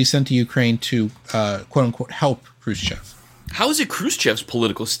be sent to Ukraine to, quote-unquote, help Khrushchev. How is it Khrushchev's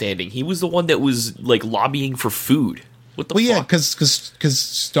political standing? He was the one that was, like, lobbying for food. What the fuck? Yeah, because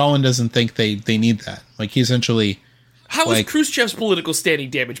Stalin doesn't think they need that. Like, he essentially... How is Khrushchev's political standing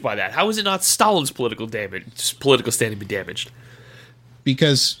damaged by that? How is it not Stalin's political standing be damaged?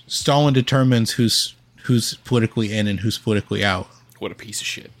 Because Stalin determines who's politically in and who's politically out. What a piece of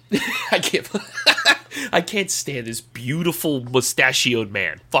shit. I can't stand this beautiful mustachioed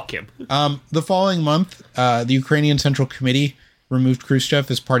man. Fuck him. The following month, the Ukrainian Central Committee removed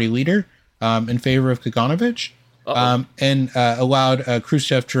Khrushchev as party leader in favor of Kaganovich, and allowed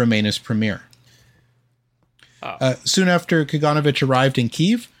Khrushchev to remain as premier. Soon after Kaganovich arrived in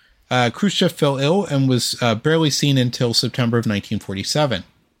Kyiv, Khrushchev fell ill and was barely seen until September of 1947.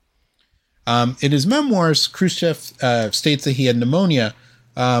 In his memoirs, Khrushchev states that he had pneumonia.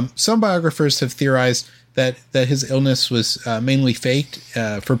 Some biographers have theorized that his illness was mainly faked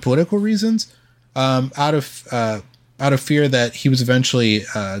for political reasons, out of fear that he was eventually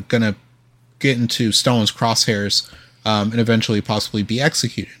going to get into Stalin's crosshairs and eventually possibly be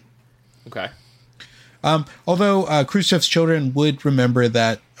executed. Okay. Although Khrushchev's children would remember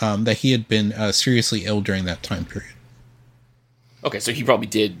that he had been seriously ill during that time period. Okay, so he probably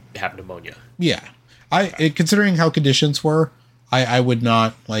did have pneumonia. Yeah. Considering how conditions were, I would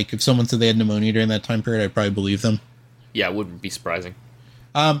not, like, if someone said they had pneumonia during that time period, I'd probably believe them. Yeah, it wouldn't be surprising.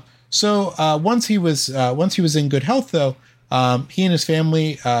 So once he was in good health, though, he and his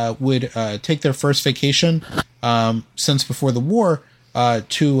family would take their first vacation since before the war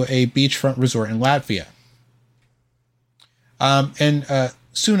to a beachfront resort in Latvia. And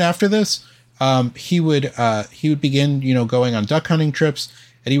soon after this, he would begin, going on duck hunting trips,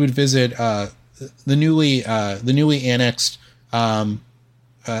 and he would visit the newly annexed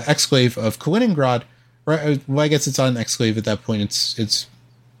exclave of Kaliningrad. Right? Well, I guess it's not an exclave at that point. It's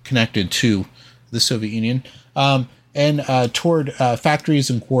connected to the Soviet Union, and toward factories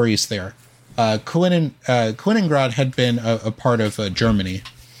and quarries there. Kaliningrad had been a part of Germany.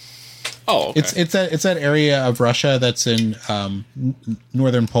 Oh, okay. It's that area of Russia that's in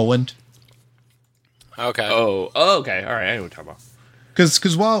northern Poland. Okay. Oh, okay. All right, I know what you're talking about.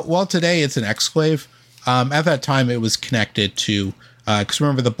 Because while today it's an exclave, at that time it was connected to. Because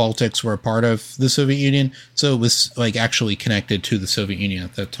remember, the Baltics were a part of the Soviet Union, so it was like actually connected to the Soviet Union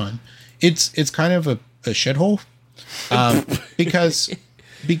at that time. It's kind of a shithole, because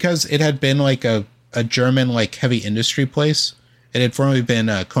it had been like a German like heavy industry place. It had formerly been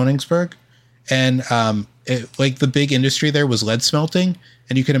Königsberg, and like the big industry there was lead smelting,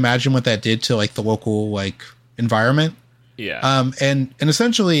 and you can imagine what that did to like the local like environment. Yeah. And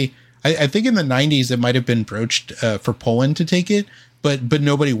essentially, I think in the 90s it might have been broached for Poland to take it, but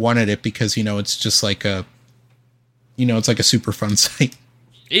nobody wanted it because it's just like it's like a super fun site.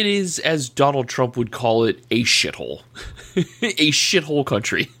 It is, as Donald Trump would call it, a shithole. A shithole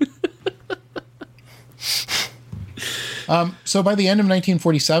country. So by the end of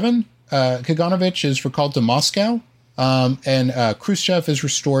 1947, Kaganovich is recalled to Moscow, and Khrushchev is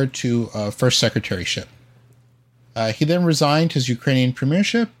restored to first secretaryship. He then resigned his Ukrainian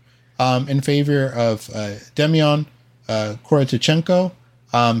premiership in favor of Demyan Korotichenko,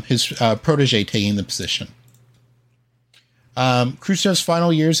 his protege, taking the position. Khrushchev's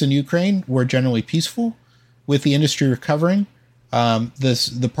final years in Ukraine were generally peaceful, with the industry recovering,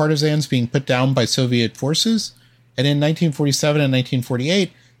 the partisans being put down by Soviet forces, and in 1947 and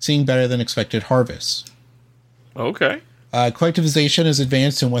 1948, seeing better than expected harvests. Okay. Collectivization is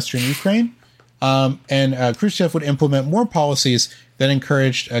advanced in Western Ukraine, and Khrushchev would implement more policies that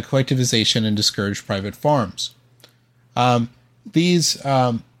encouraged collectivization and discouraged private farms. These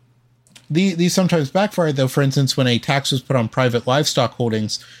sometimes backfired, though, for instance, when a tax was put on private livestock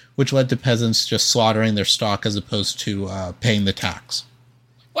holdings, which led to peasants just slaughtering their stock as opposed to paying the tax.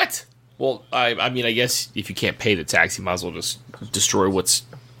 What? Well, I mean, I guess if you can't pay the tax, you might as well just destroy what's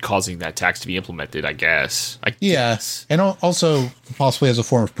causing that tax to be implemented, I guess. Yes, and also possibly as a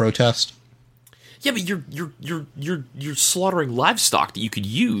form of protest. Yeah, but you're slaughtering livestock that you could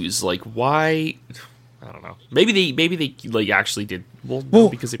use. Like, why? I don't know. Maybe they like actually did. Well, no,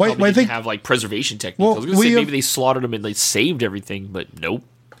 because they probably didn't have like preservation techniques. I was going to say maybe they slaughtered them and they saved everything, but nope.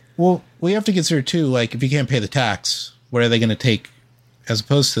 Well, we have to consider too. Like, if you can't pay the tax, what are they going to take? As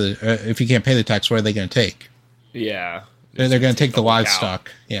opposed to if you can't pay the tax, what are they going to take? Yeah, they're going to take the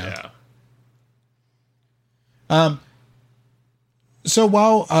livestock. Yeah. So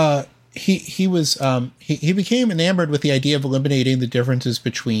while he became enamored with the idea of eliminating the differences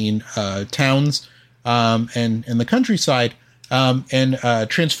between towns and the countryside, and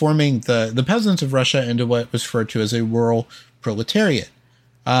transforming the peasants of Russia into what was referred to as a rural proletariat.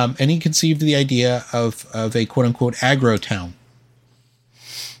 And he conceived the idea of a quote unquote agro town.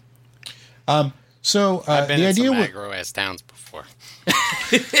 So I've been the in idea some agro-ass towns before.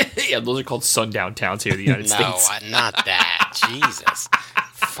 Yeah, those are called sundown towns here in the United States. No, not that. Jesus.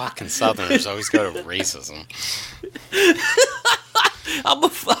 Fucking Southerners always go to racism. I'm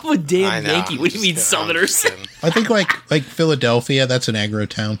a damn Yankee. What do you mean, Southerners? I think like Philadelphia, that's an agro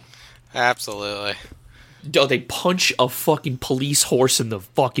town. Absolutely. Oh, they punch a fucking police horse in the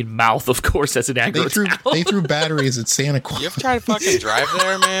fucking mouth. Of course, that's an agro town. They threw batteries at Santa Claus. You ever try to fucking drive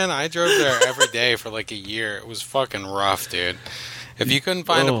there, man? I drove there every day for like a year. It was fucking rough, dude. If you couldn't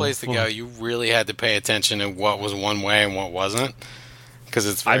find a place to go, you really had to pay attention to what was one way and what wasn't. Because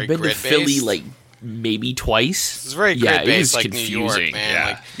it's very grid-based. I've been to Philly like maybe twice. It's very grid-based, like confusing. New York,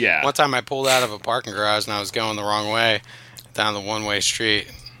 man. One time I pulled out of a parking garage and I was going the wrong way down the one-way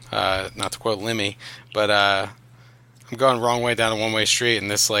street. not to quote Lemmy, but I'm going the wrong way down a one-way street, and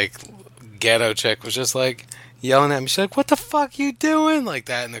this like ghetto chick was just like yelling at me. She's like, "What the fuck you doing?" Like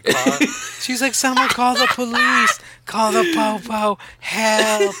that in the car. She's like, "Someone call the police, call the popo,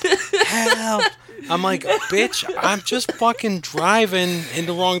 help, help." I'm like, "Bitch, I'm just fucking driving in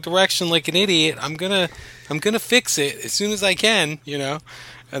the wrong direction like an idiot. I'm gonna fix it as soon as I can, you know."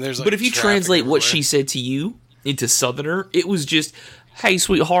 And there's like, but if you translate everywhere. what she said to you into Southerner, it was just, "Hey,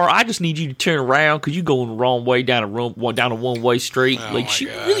 sweetheart, I just need you to turn around because you're going the wrong way down a one-way street." Oh like, my she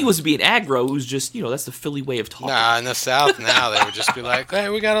God. really wasn't being aggro. It was just, that's the Philly way of talking. Nah, in the South now they would just be like, "Hey,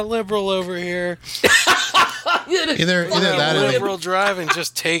 we got a liberal over here." Either that or liberal driving,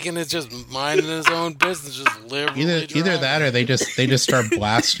 just taking it, just minding his own business, just liberal. either that or they just start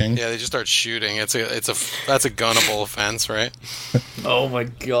blasting. Yeah, they just start shooting. That's a gunnable offense, right? Oh my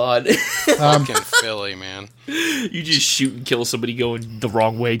God. Fucking Philly, man. You just shoot and kill somebody going the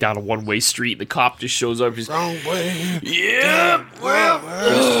wrong way down a one-way street, and the cop just shows up. Just, Wrong way. yeah, well.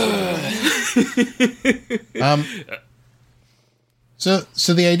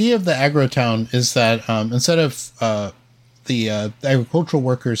 So the idea of the agrotown is that instead of the agricultural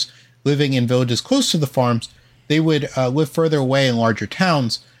workers living in villages close to the farms, they would live further away in larger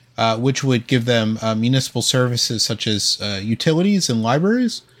towns, which would give them municipal services such as utilities and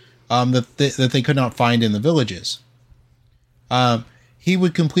libraries that they could not find in the villages. He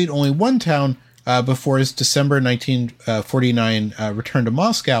would complete only one town before his December 1949 return to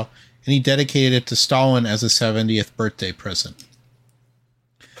Moscow, and he dedicated it to Stalin as a 70th birthday present.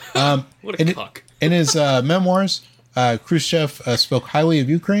 What a cuck. In his memoirs, Khrushchev spoke highly of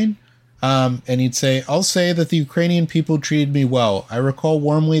Ukraine, and he'd say, "I'll say that the Ukrainian people treated me well. I recall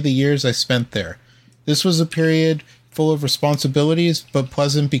warmly the years I spent there. This was a period full of responsibilities, but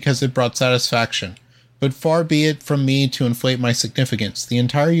pleasant because it brought satisfaction. But far be it from me to inflate my significance. The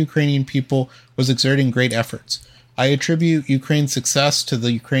entire Ukrainian people was exerting great efforts. I attribute Ukraine's success to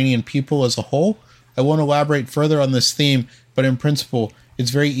the Ukrainian people as a whole. I won't elaborate further on this theme, but in principle, it's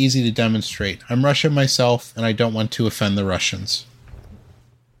very easy to demonstrate. I'm Russian myself, and I don't want to offend the Russians."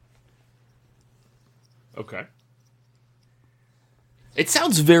 Okay. It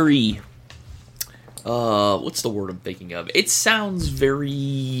sounds very... what's the word I'm thinking of? It sounds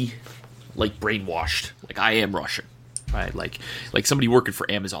very... like brainwashed. Like, I am Russian. Right? Like somebody working for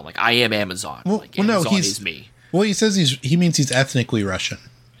Amazon. Like, I am Amazon. Amazon is me. Well, he says he means he's ethnically Russian.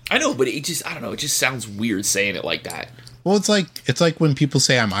 I know, but it just... I don't know. It just sounds weird saying it like that. Well, it's like when people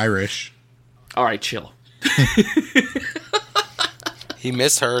say I'm Irish. All right, chill. He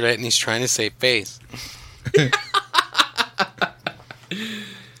misheard it, and he's trying to save face.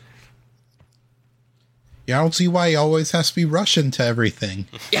 Yeah, I don't see why he always has to be Russian to everything.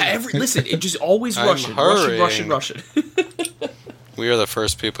 Yeah, listen, it just always I'm Russian. hurrying. Russian. We are the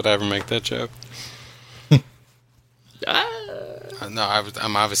first people to ever make that joke. No,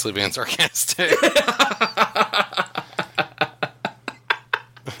 I'm obviously being sarcastic.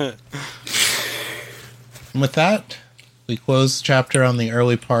 And with that, we close the chapter on the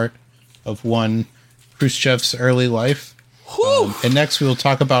early part of one Khrushchev's early life. And next we will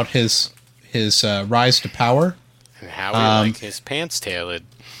talk about his rise to power. And how he like his pants tailored.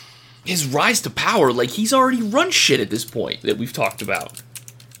 His rise to power, like he's already run shit at this point that we've talked about.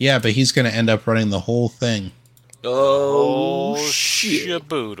 Yeah, but he's going to end up running the whole thing. Oh shit.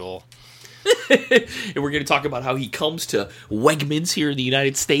 Shaboodle. And we're going to talk about how he comes to Wegmans here in the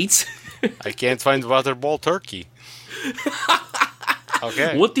United States. I can't find butterball turkey.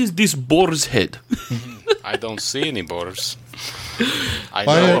 Okay. What is this boar's head? I don't see any borders. I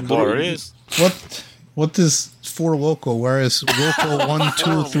Why know are- what border is. What is Four Loco? Where is Loco 1,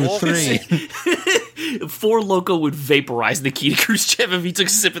 2 through 3? Four Loko would vaporize Nikita Khrushchev if he took a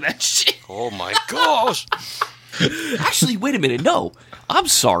sip of that shit. Oh my gosh. Actually, wait a minute. No, I'm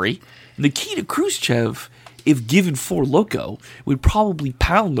sorry. Nikita Khrushchev, if given Four Loko, would probably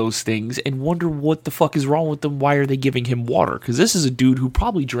pound those things and wonder what the fuck is wrong with them. Why are they giving him water? Because this is a dude who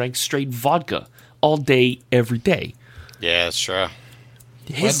probably drank straight vodka all day, every day. Yeah, it's true.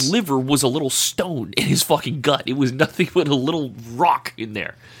 His liver was a little stone in his fucking gut. It was nothing but a little rock in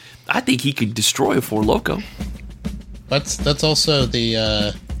there. I think he could destroy a Four Loko. That's also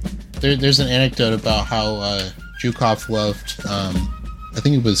the there's an anecdote about how Zhukov loved I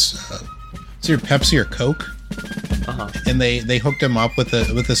think it was it's either Pepsi or Coke, and they hooked him up with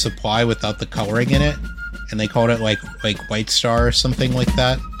a supply without the coloring in it, and they called it like White Star or something like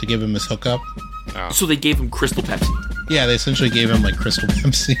that to give him his hookup. So they gave him Crystal Pepsi. Yeah, they essentially gave him like Crystal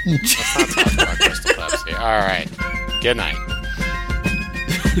Pepsi. Let's not talk about Crystal Pepsi. All right. Good night.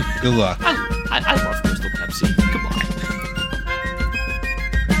 Good luck. I love